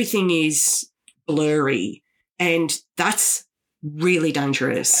 everything is blurry, and that's really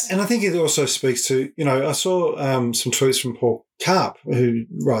dangerous. And I think it also speaks to, I saw some tweets from Paul Karp, who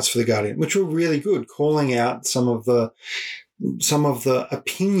writes for The Guardian, which were really good, calling out some of the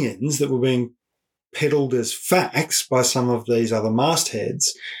opinions that were being peddled as facts by some of these other mastheads,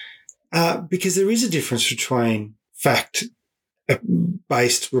 because there is a difference between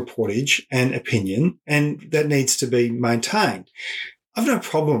fact-based reportage and opinion, and that needs to be maintained. I've no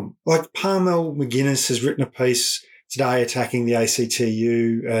problem. Like, Parmel McGuinness has written a piece today attacking the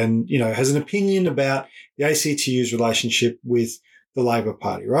ACTU and, has an opinion about the ACTU's relationship with the Labor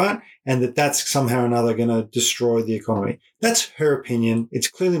Party, right? And that's somehow or another going to destroy the economy. That's her opinion. It's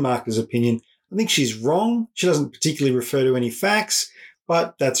clearly marked as opinion. I think she's wrong. She doesn't particularly refer to any facts,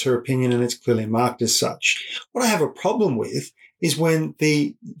 but that's her opinion and it's clearly marked as such. What I have a problem with is when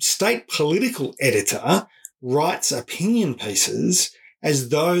the state political editor writes opinion pieces as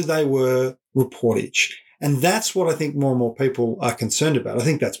though they were reportage. And that's what I think more and more people are concerned about. I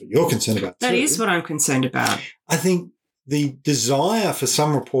think that's what you're concerned about too. That is what I'm concerned about. I think the desire for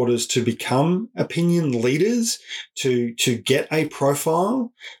some reporters to become opinion leaders, to get a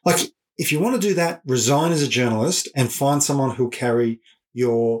profile, like if you want to do that, resign as a journalist and find someone who'll carry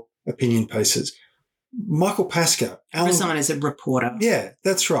your opinion pieces. Michael Pascoe. Resign as a reporter. Yeah,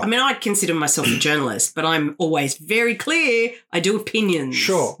 that's right. I mean, I'd consider myself a journalist, but I'm always very clear. I do opinions.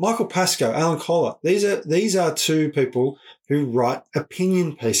 Sure. Michael Pascoe, Alan Kohler. These are two people who write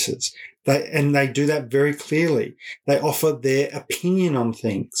opinion pieces. They do that very clearly. They offer their opinion on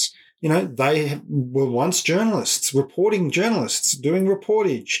things. You know, they were once journalists, reporting journalists, doing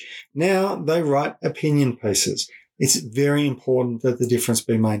reportage. Now they write opinion pieces. It's very important that the difference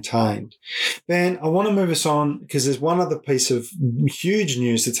be maintained. Van, I want to move us on because there's one other piece of huge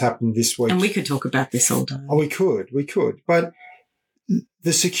news that's happened this week. And we could talk about this all day. Oh, we could. But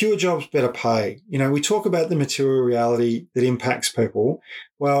the secure jobs better pay. You know, we talk about the material reality that impacts people.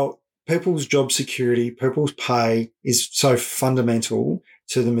 Well, people's job security, people's pay is so fundamental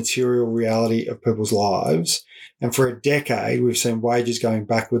to the material reality of people's lives. And for a decade, we've seen wages going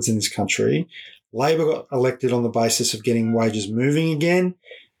backwards in this country. Labor got elected on the basis of getting wages moving again.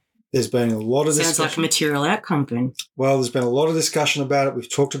 There's been a lot of discussion. Sounds like a material outcome, Ben. Well, there's been a lot of discussion about it.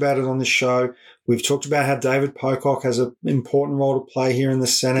 We've talked about it on the show. We've talked about how David Pocock has an important role to play here in the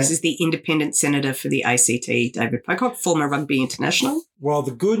Senate. This is the independent senator for the ACT, David Pocock, former rugby international. Well,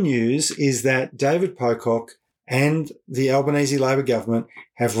 the good news is that David Pocock and the Albanese Labor government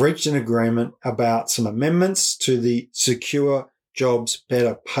have reached an agreement about some amendments to the Secure Jobs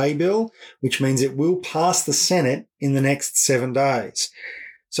Better Pay Bill, which means it will pass the Senate in the next 7 days.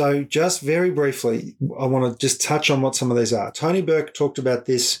 So just very briefly, I want to just touch on what some of these are. Tony Burke talked about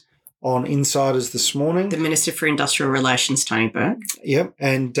this on Insiders this morning. The Minister for Industrial Relations, Tony Burke. Yep,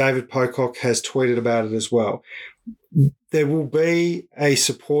 and David Pocock has tweeted about it as well. There will be a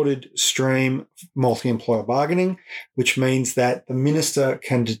supported stream multi-employer bargaining, which means that the minister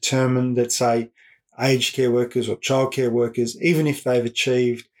can determine that, say, aged care workers or childcare workers, even if they've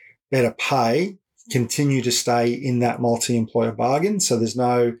achieved better pay, continue to stay in that multi-employer bargain. So there's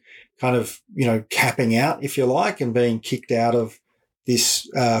no kind of, capping out, if you like, and being kicked out of this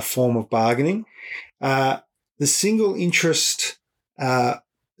form of bargaining. The single interest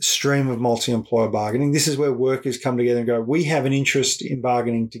stream of multi-employer bargaining, this is where workers come together and go, we have an interest in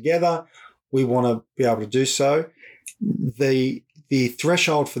bargaining together. We want to be able to do so. The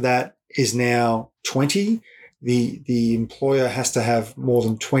threshold for that is now 20. The employer has to have more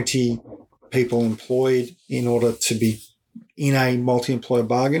than 20 people employed in order to be in a multi-employer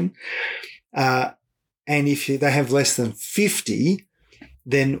bargain. And if they have less than 50,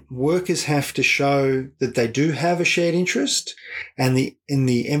 then workers have to show that they do have a shared interest, and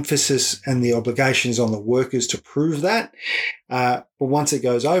the emphasis and the obligation is on the workers to prove that. But once it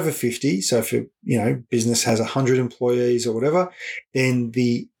goes over 50, so if business has 100 employees or whatever, then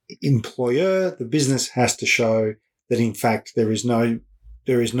the employer, the business, has to show that in fact there is no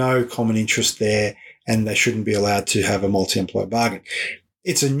common interest there, and they shouldn't be allowed to have a multi-employer bargain.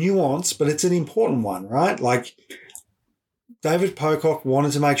 It's a nuance, but it's an important one, right? Like, David Pocock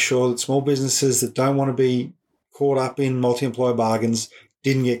wanted to make sure that small businesses that don't want to be caught up in multi-employer bargains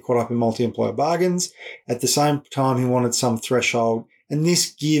didn't get caught up in multi-employer bargains. At the same time, he wanted some threshold, and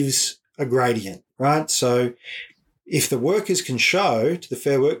this gives a gradient, right? So if the workers can show to the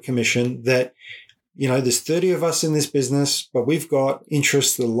Fair Work Commission that, there's 30 of us in this business, but we've got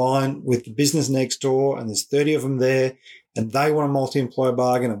interests that align with the business next door, and there's 30 of them there, and they want a multi-employer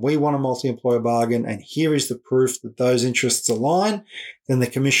bargain and we want a multi-employer bargain, and here is the proof that those interests align, then the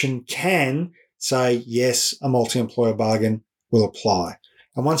Commission can say, yes, a multi-employer bargain will apply.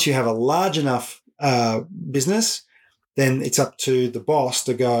 And once you have a large enough business, then it's up to the boss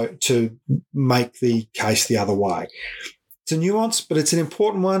to make the case the other way. It's a nuance, but it's an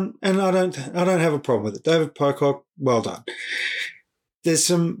important one, and I don't have a problem with it. David Pocock, well done. There's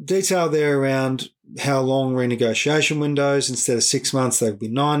some detail there around how long renegotiation windows, instead of 6 months, they would be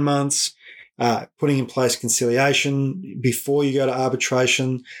 9 months. Putting in place conciliation before you go to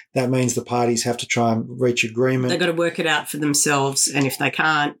arbitration. That means the parties have to try and reach agreement. They've got to work it out for themselves, and if they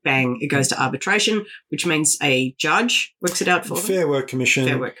can't, bang, it goes to arbitration, which means a judge works it out for them. Fair Work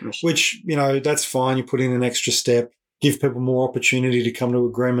Commission. Which, that's fine. You put in an extra step, give people more opportunity to come to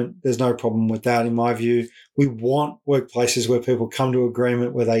agreement. There's no problem with that, in my view. We want workplaces where people come to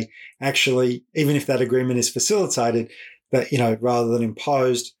agreement, where they actually, even if that agreement is facilitated, that, rather than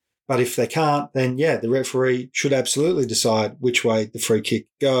imposed. But if they can't, then, the referee should absolutely decide which way the free kick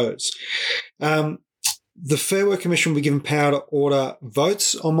goes. the Fair Work Commission will be given power to order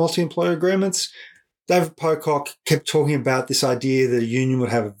votes on multi-employer agreements. David Pocock kept talking about this idea that a union would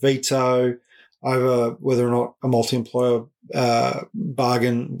have a veto over whether or not a multi-employer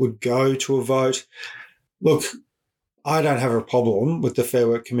bargain would go to a vote. Look, I don't have a problem with the Fair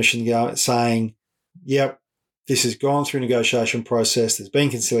Work Commission saying, yep, this has gone through negotiation process, there's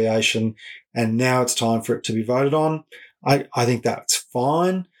been conciliation, and now it's time for it to be voted on. I think that's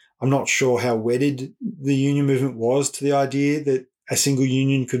fine. I'm not sure how wedded the union movement was to the idea that a single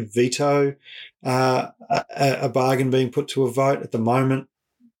union could veto a bargain being put to a vote. At the moment,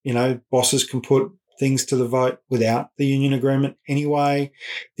 bosses can put things to the vote without the union agreement anyway.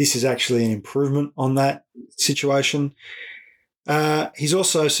 This is actually an improvement on that situation. He's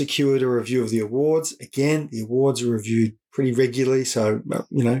also secured a review of the awards. Again, the awards are reviewed pretty regularly, so,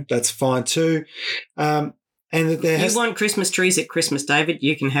 that's fine too. And that you want Christmas trees at Christmas, David,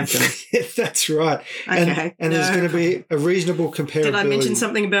 you can have them. That's right. Okay. And there's going to be a reasonable comparability. Did I mention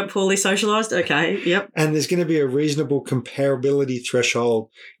something about poorly socialised? Okay, yep. And there's going to be a reasonable comparability threshold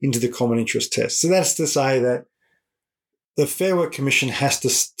into the common interest test. So that's to say that the Fair Work Commission has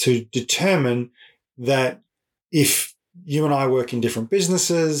to determine that if you and I work in different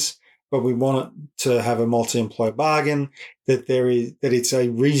businesses, but we want it to have a multi-employer bargain, that it's a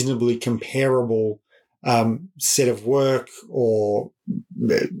reasonably comparable set of work or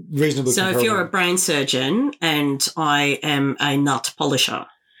reasonably So if you're a brain surgeon and I am a nut polisher,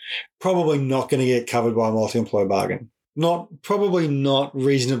 probably not going to get covered by a multi-employer bargain. Probably not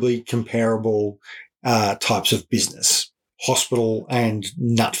reasonably comparable types of business, hospital and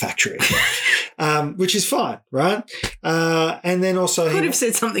nut factory. Which is fine, right? And then also could have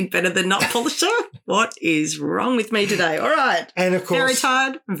said something better than nut polisher. What is wrong with me today? All right. And of course, very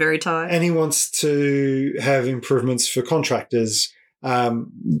tired. I'm very tired. And he wants to have improvements for contractors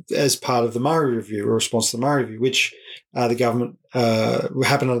as part of the Murray Review, or response to the Murray Review, which the government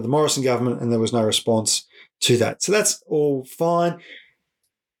happened under the Morrison government, and there was no response to that. So that's all fine.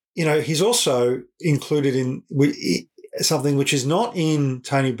 He's also included in something which is not in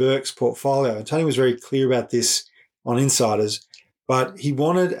Tony Burke's portfolio. And Tony was very clear about this on Insiders, but he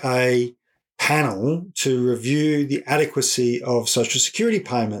wanted a panel to review the adequacy of social security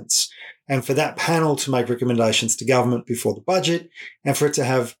payments, and for that panel to make recommendations to government before the budget, and for it to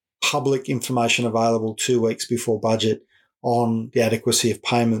have public information available 2 weeks before budget on the adequacy of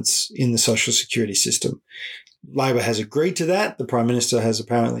payments in the social security system. Labor has agreed to that. The Prime Minister has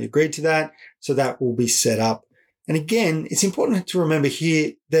apparently agreed to that. So that will be set up. And again, it's important to remember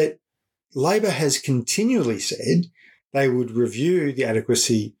here that Labor has continually said they would review the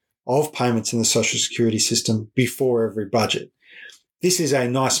adequacy of payments in the social security system before every budget. This is a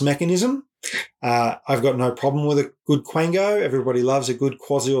nice mechanism. I've got no problem with a good Quango. Everybody loves a good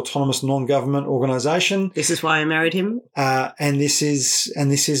quasi-autonomous non-government organisation. This is why I married him. And this is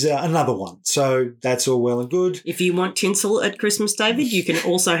another one. So that's all well and good. If you want tinsel at Christmas, David, you can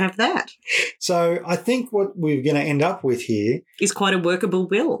also have that. So I think what we're going to end up with here is quite a workable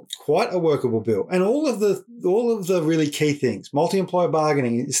bill. Quite a workable bill, and all of the really key things. Multi-employer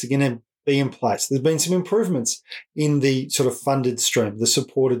bargaining is going to be in place. There's been some improvements in the sort of funded stream, the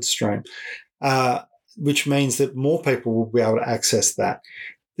supported stream, which means that more people will be able to access that.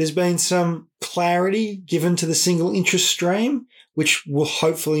 There's been some clarity given to the single interest stream, which will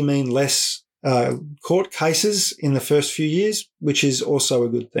hopefully mean less court cases in the first few years, which is also a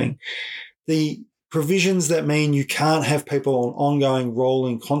good thing. The provisions that mean you can't have people on ongoing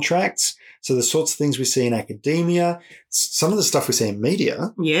rolling contracts, so the sorts of things we see in academia, some of the stuff we see in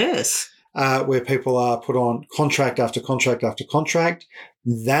media. Yes. Where people are put on contract after contract after contract.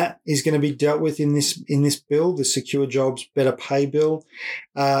 That is going to be dealt with in this bill, the Secure Jobs Better Pay Bill.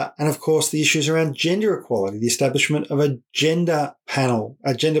 And of course, the issues around gender equality, the establishment of a gender panel,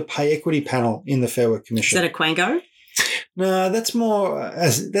 a gender pay equity panel in the Fair Work Commission. Is that a Quango? No, that's more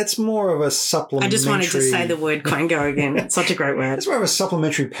of a supplementary. I just wanted to say the word Quango again. It's such a great word. It's more of a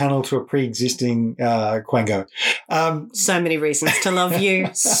supplementary panel to a pre-existing Quango. So many reasons to love you.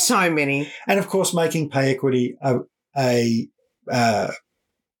 So many. And of course, making pay equity an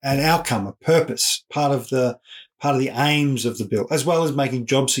outcome, a purpose, part of the aims of the bill, as well as making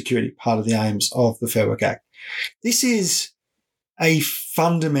job security part of the aims of the Fair Work Act. This is a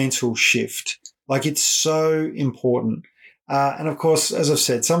fundamental shift. Like, it's so important. And of course, as I've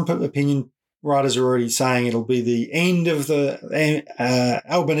said, some opinion writers are already saying it'll be the end of the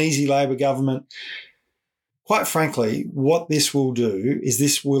Albanese Labor government. Quite frankly, what this will do is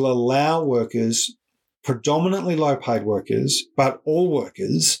this will allow workers, predominantly low-paid workers, but all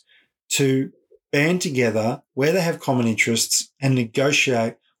workers, to band together where they have common interests and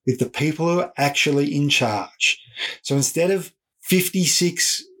negotiate with the people who are actually in charge. So instead of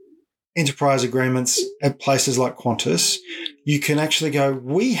 56 enterprise agreements at places like Qantas, you can actually go,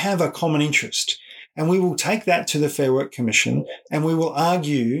 we have a common interest, and we will take that to the Fair Work Commission, and we will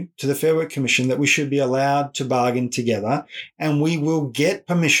argue to the Fair Work Commission that we should be allowed to bargain together, and we will get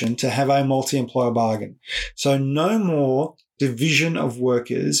permission to have a multi-employer bargain. So no more division of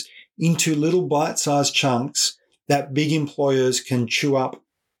workers into little bite-sized chunks that big employers can chew up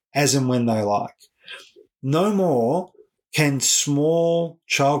as and when they like. No more can small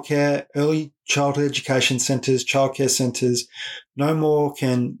childcare, early childhood education centres, childcare centres, no more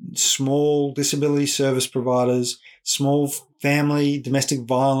can small disability service providers, small family domestic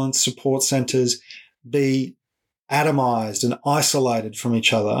violence support centres be atomised and isolated from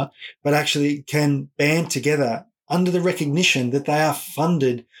each other, but actually can band together under the recognition that they are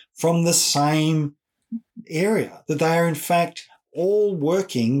funded from the same area, that they are in fact all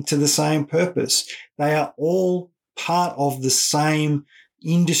working to the same purpose. They are all part of the same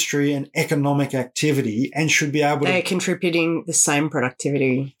industry and economic activity and should be able to... They're contributing the same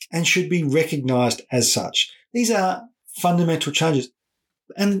productivity. And should be recognised as such. These are fundamental changes.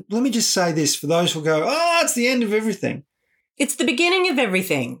 And let me just say this for those who go, it's the end of everything. It's the beginning of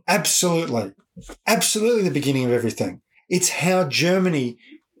everything. Absolutely. Absolutely the beginning of everything. It's how Germany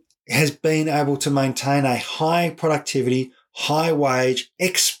has been able to maintain a high productivity, high wage,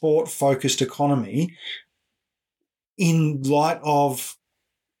 export-focused economy in light of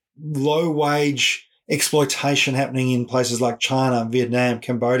low wage exploitation happening in places like China, Vietnam,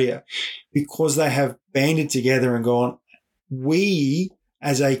 Cambodia, because they have banded together and gone, we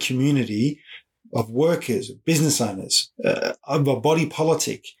as a community of workers, business owners, of a body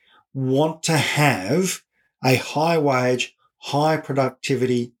politic, want to have a high wage, high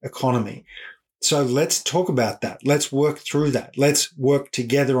productivity economy. So let's talk about that. Let's work through that. Let's work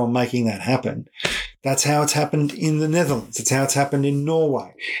together on making that happen. That's how it's happened in the Netherlands. It's how it's happened in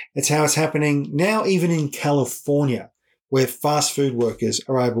Norway. It's how it's happening now even in California, where fast food workers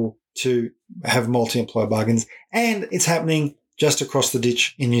are able to have multi-employer bargains. And it's happening just across the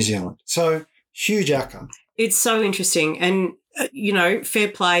ditch in New Zealand. So huge outcome. It's so interesting. And, fair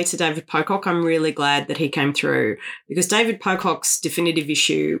play to David Pocock. I'm really glad that he came through, because David Pocock's definitive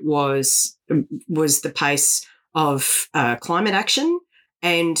issue was the pace of climate action,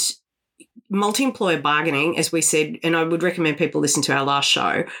 and multi-employer bargaining, as we said, and I would recommend people listen to our last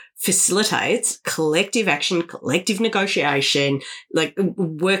show, facilitates collective action, collective negotiation, like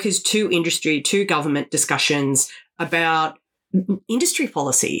workers to industry, to government discussions about industry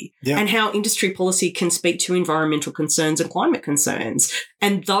policy and how industry policy can speak to environmental concerns and climate concerns.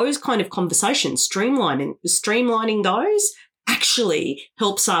 And those kind of conversations, streamlining those actually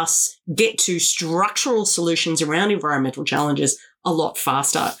helps us get to structural solutions around environmental challenges a lot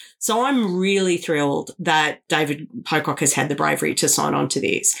faster. So I'm really thrilled that David Pocock has had the bravery to sign on to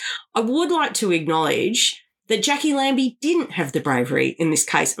this. I would like to acknowledge that Jackie Lambie didn't have the bravery in this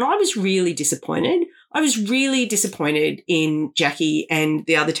case, and I was really disappointed. I was really disappointed in Jackie and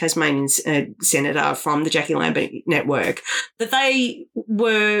the other Tasmanian senator from the Jackie Lambie network that they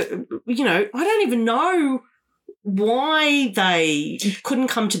were, I don't even know why they couldn't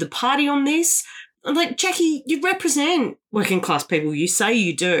come to the party on this. Like, Jackie, you represent working class people. You say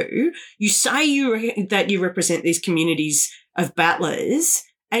you do. You say that you represent these communities of battlers,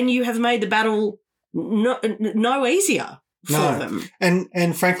 and you have made the battle no easier for them.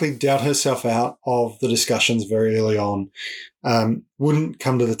 And frankly, dealt herself out of the discussions very early on. Wouldn't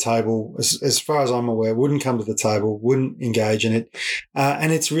come to the table, as far as I'm aware, wouldn't come to the table, wouldn't engage in it.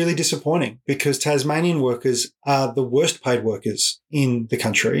 And it's really disappointing, because Tasmanian workers are the worst paid workers in the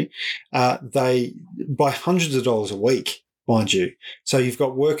country. They, by hundreds of dollars a week, mind you. So you've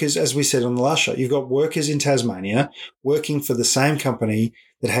got workers, as we said on the last show, you've got workers in Tasmania working for the same company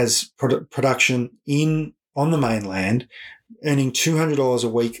that has production on the mainland, earning $200 a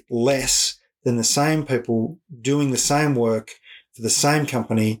week less than the same people doing the same work for the same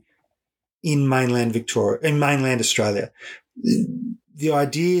company in mainland Australia. The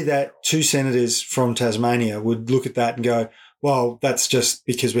idea that two senators from Tasmania would look at that and go, well, that's just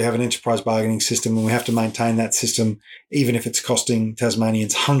because we have an enterprise bargaining system and we have to maintain that system, even if it's costing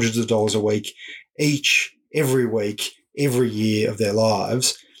Tasmanians hundreds of dollars a week every week, every year of their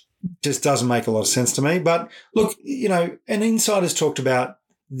lives, just doesn't make a lot of sense to me. But look, and Insider's talked about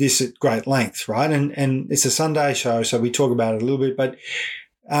this at great length, right? And it's a Sunday show, so we talk about it a little bit. But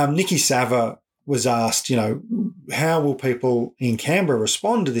Nikki Sava was asked, how will people in Canberra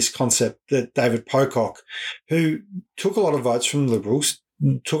respond to this concept that David Pocock, who took a lot of votes from Liberals,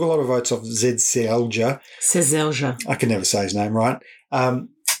 took a lot of votes off Zed Sealja. Sealja. I can never say his name right.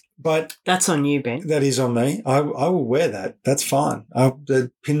 But That's on you, Ben. that is on me. I will wear that. That's fine. I'll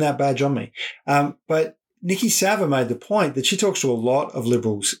pin that badge on me. But Nikki Sava made the point that she talks to a lot of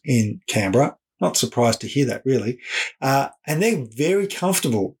Liberals in Canberra. Not surprised to hear that, really. And they're very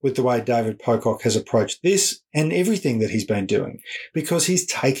comfortable with the way David Pocock has approached this and everything that he's been doing because he's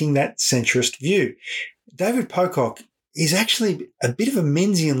taking that centrist view. David Pocock is actually a bit of a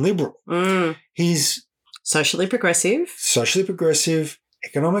Menzian Liberal. He's socially progressive,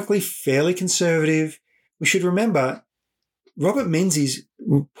 economically fairly conservative. We should remember Robert Menzies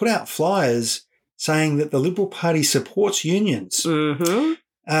put out flyers saying that the Liberal Party supports unions. Mm-hmm.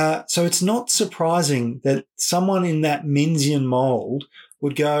 So it's not surprising that someone in that Menzian mould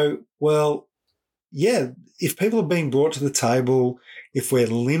would go, well, yeah, if people are being brought to the table, if we're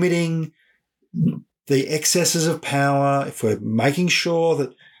limiting the excesses of power, if we're making sure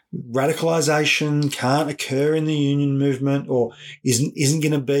that radicalisation can't occur in the union movement or isn't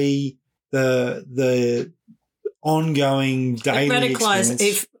going to be the ongoing daily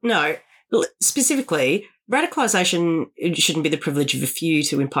experience. Specifically, radicalisation shouldn't be the privilege of a few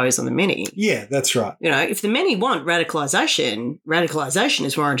to impose on the many. Yeah, that's right. If the many want radicalisation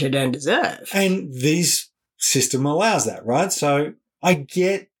is warranted and deserved. And this system allows that, right? So I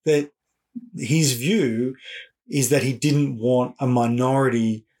get that his view is that he didn't want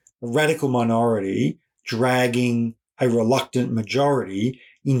a radical minority, dragging a reluctant majority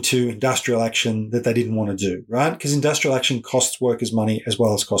into industrial action that they didn't want to do, right? Because industrial action costs workers money as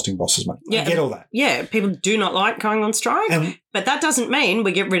well as costing bosses money. I get all that. Yeah, people do not like going on strike, but that doesn't mean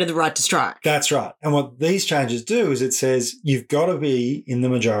we get rid of the right to strike. That's right. And what these changes do is it says you've got to be in the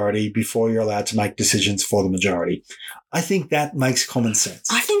majority before you're allowed to make decisions for the majority. I think that makes common sense.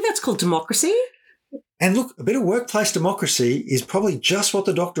 I think that's called democracy. And look, a bit of workplace democracy is probably just what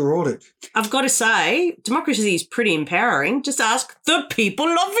the doctor ordered. I've got to say, democracy is pretty empowering. Just ask the people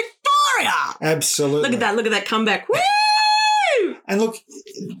of Victoria. Absolutely. Look at that comeback. Woo! And look,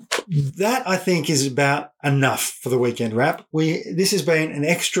 that I think is about enough for the weekend wrap. This has been an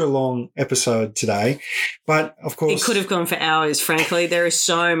extra long episode today, but of course... It could have gone for hours, frankly. There is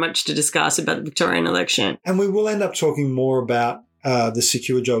so much to discuss about the Victorian election. And we will end up talking more about the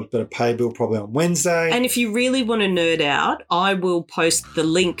Secure Jobs Better Pay Bill probably on Wednesday. And if you really want to nerd out, I will post the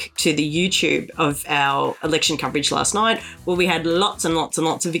link to the YouTube of our election coverage last night where we had lots and lots and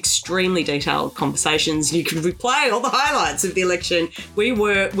lots of extremely detailed conversations. You can replay all the highlights of the election. We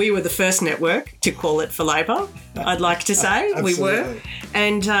were the first network to call it for Labor, I'd like to say. We were.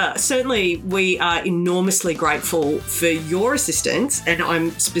 And certainly we are enormously grateful for your assistance, and I'm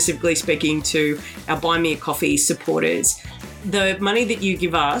specifically speaking to our Buy Me a Coffee supporters. The money that you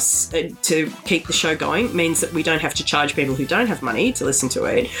give us to keep the show going means that we don't have to charge people who don't have money to listen to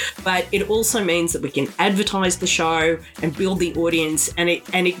it, but it also means that we can advertise the show and build the audience, and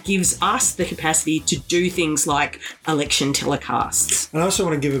it gives us the capacity to do things like election telecasts. And I also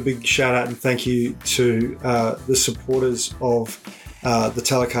want to give a big shout out and thank you to the supporters of the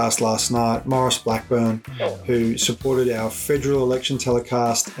telecast last night, Morris Blackburn, who supported our federal election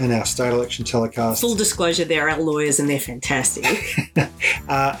telecast and our state election telecast. Full disclosure, they're our lawyers and they're fantastic.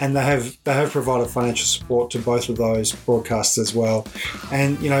 And they have provided financial support to both of those broadcasts as well.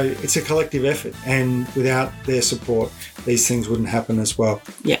 And, it's a collective effort. And without their support, these things wouldn't happen as well.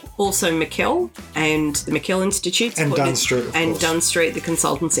 Yeah. Also, McKell and the McKell Institute. And Dunn Street, of and course. Dunn Street, the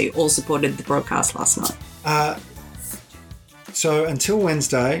consultancy, all supported the broadcast last night. So until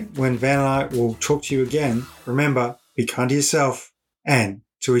Wednesday, when Van and I will talk to you again, remember, be kind to yourself and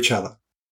to each other.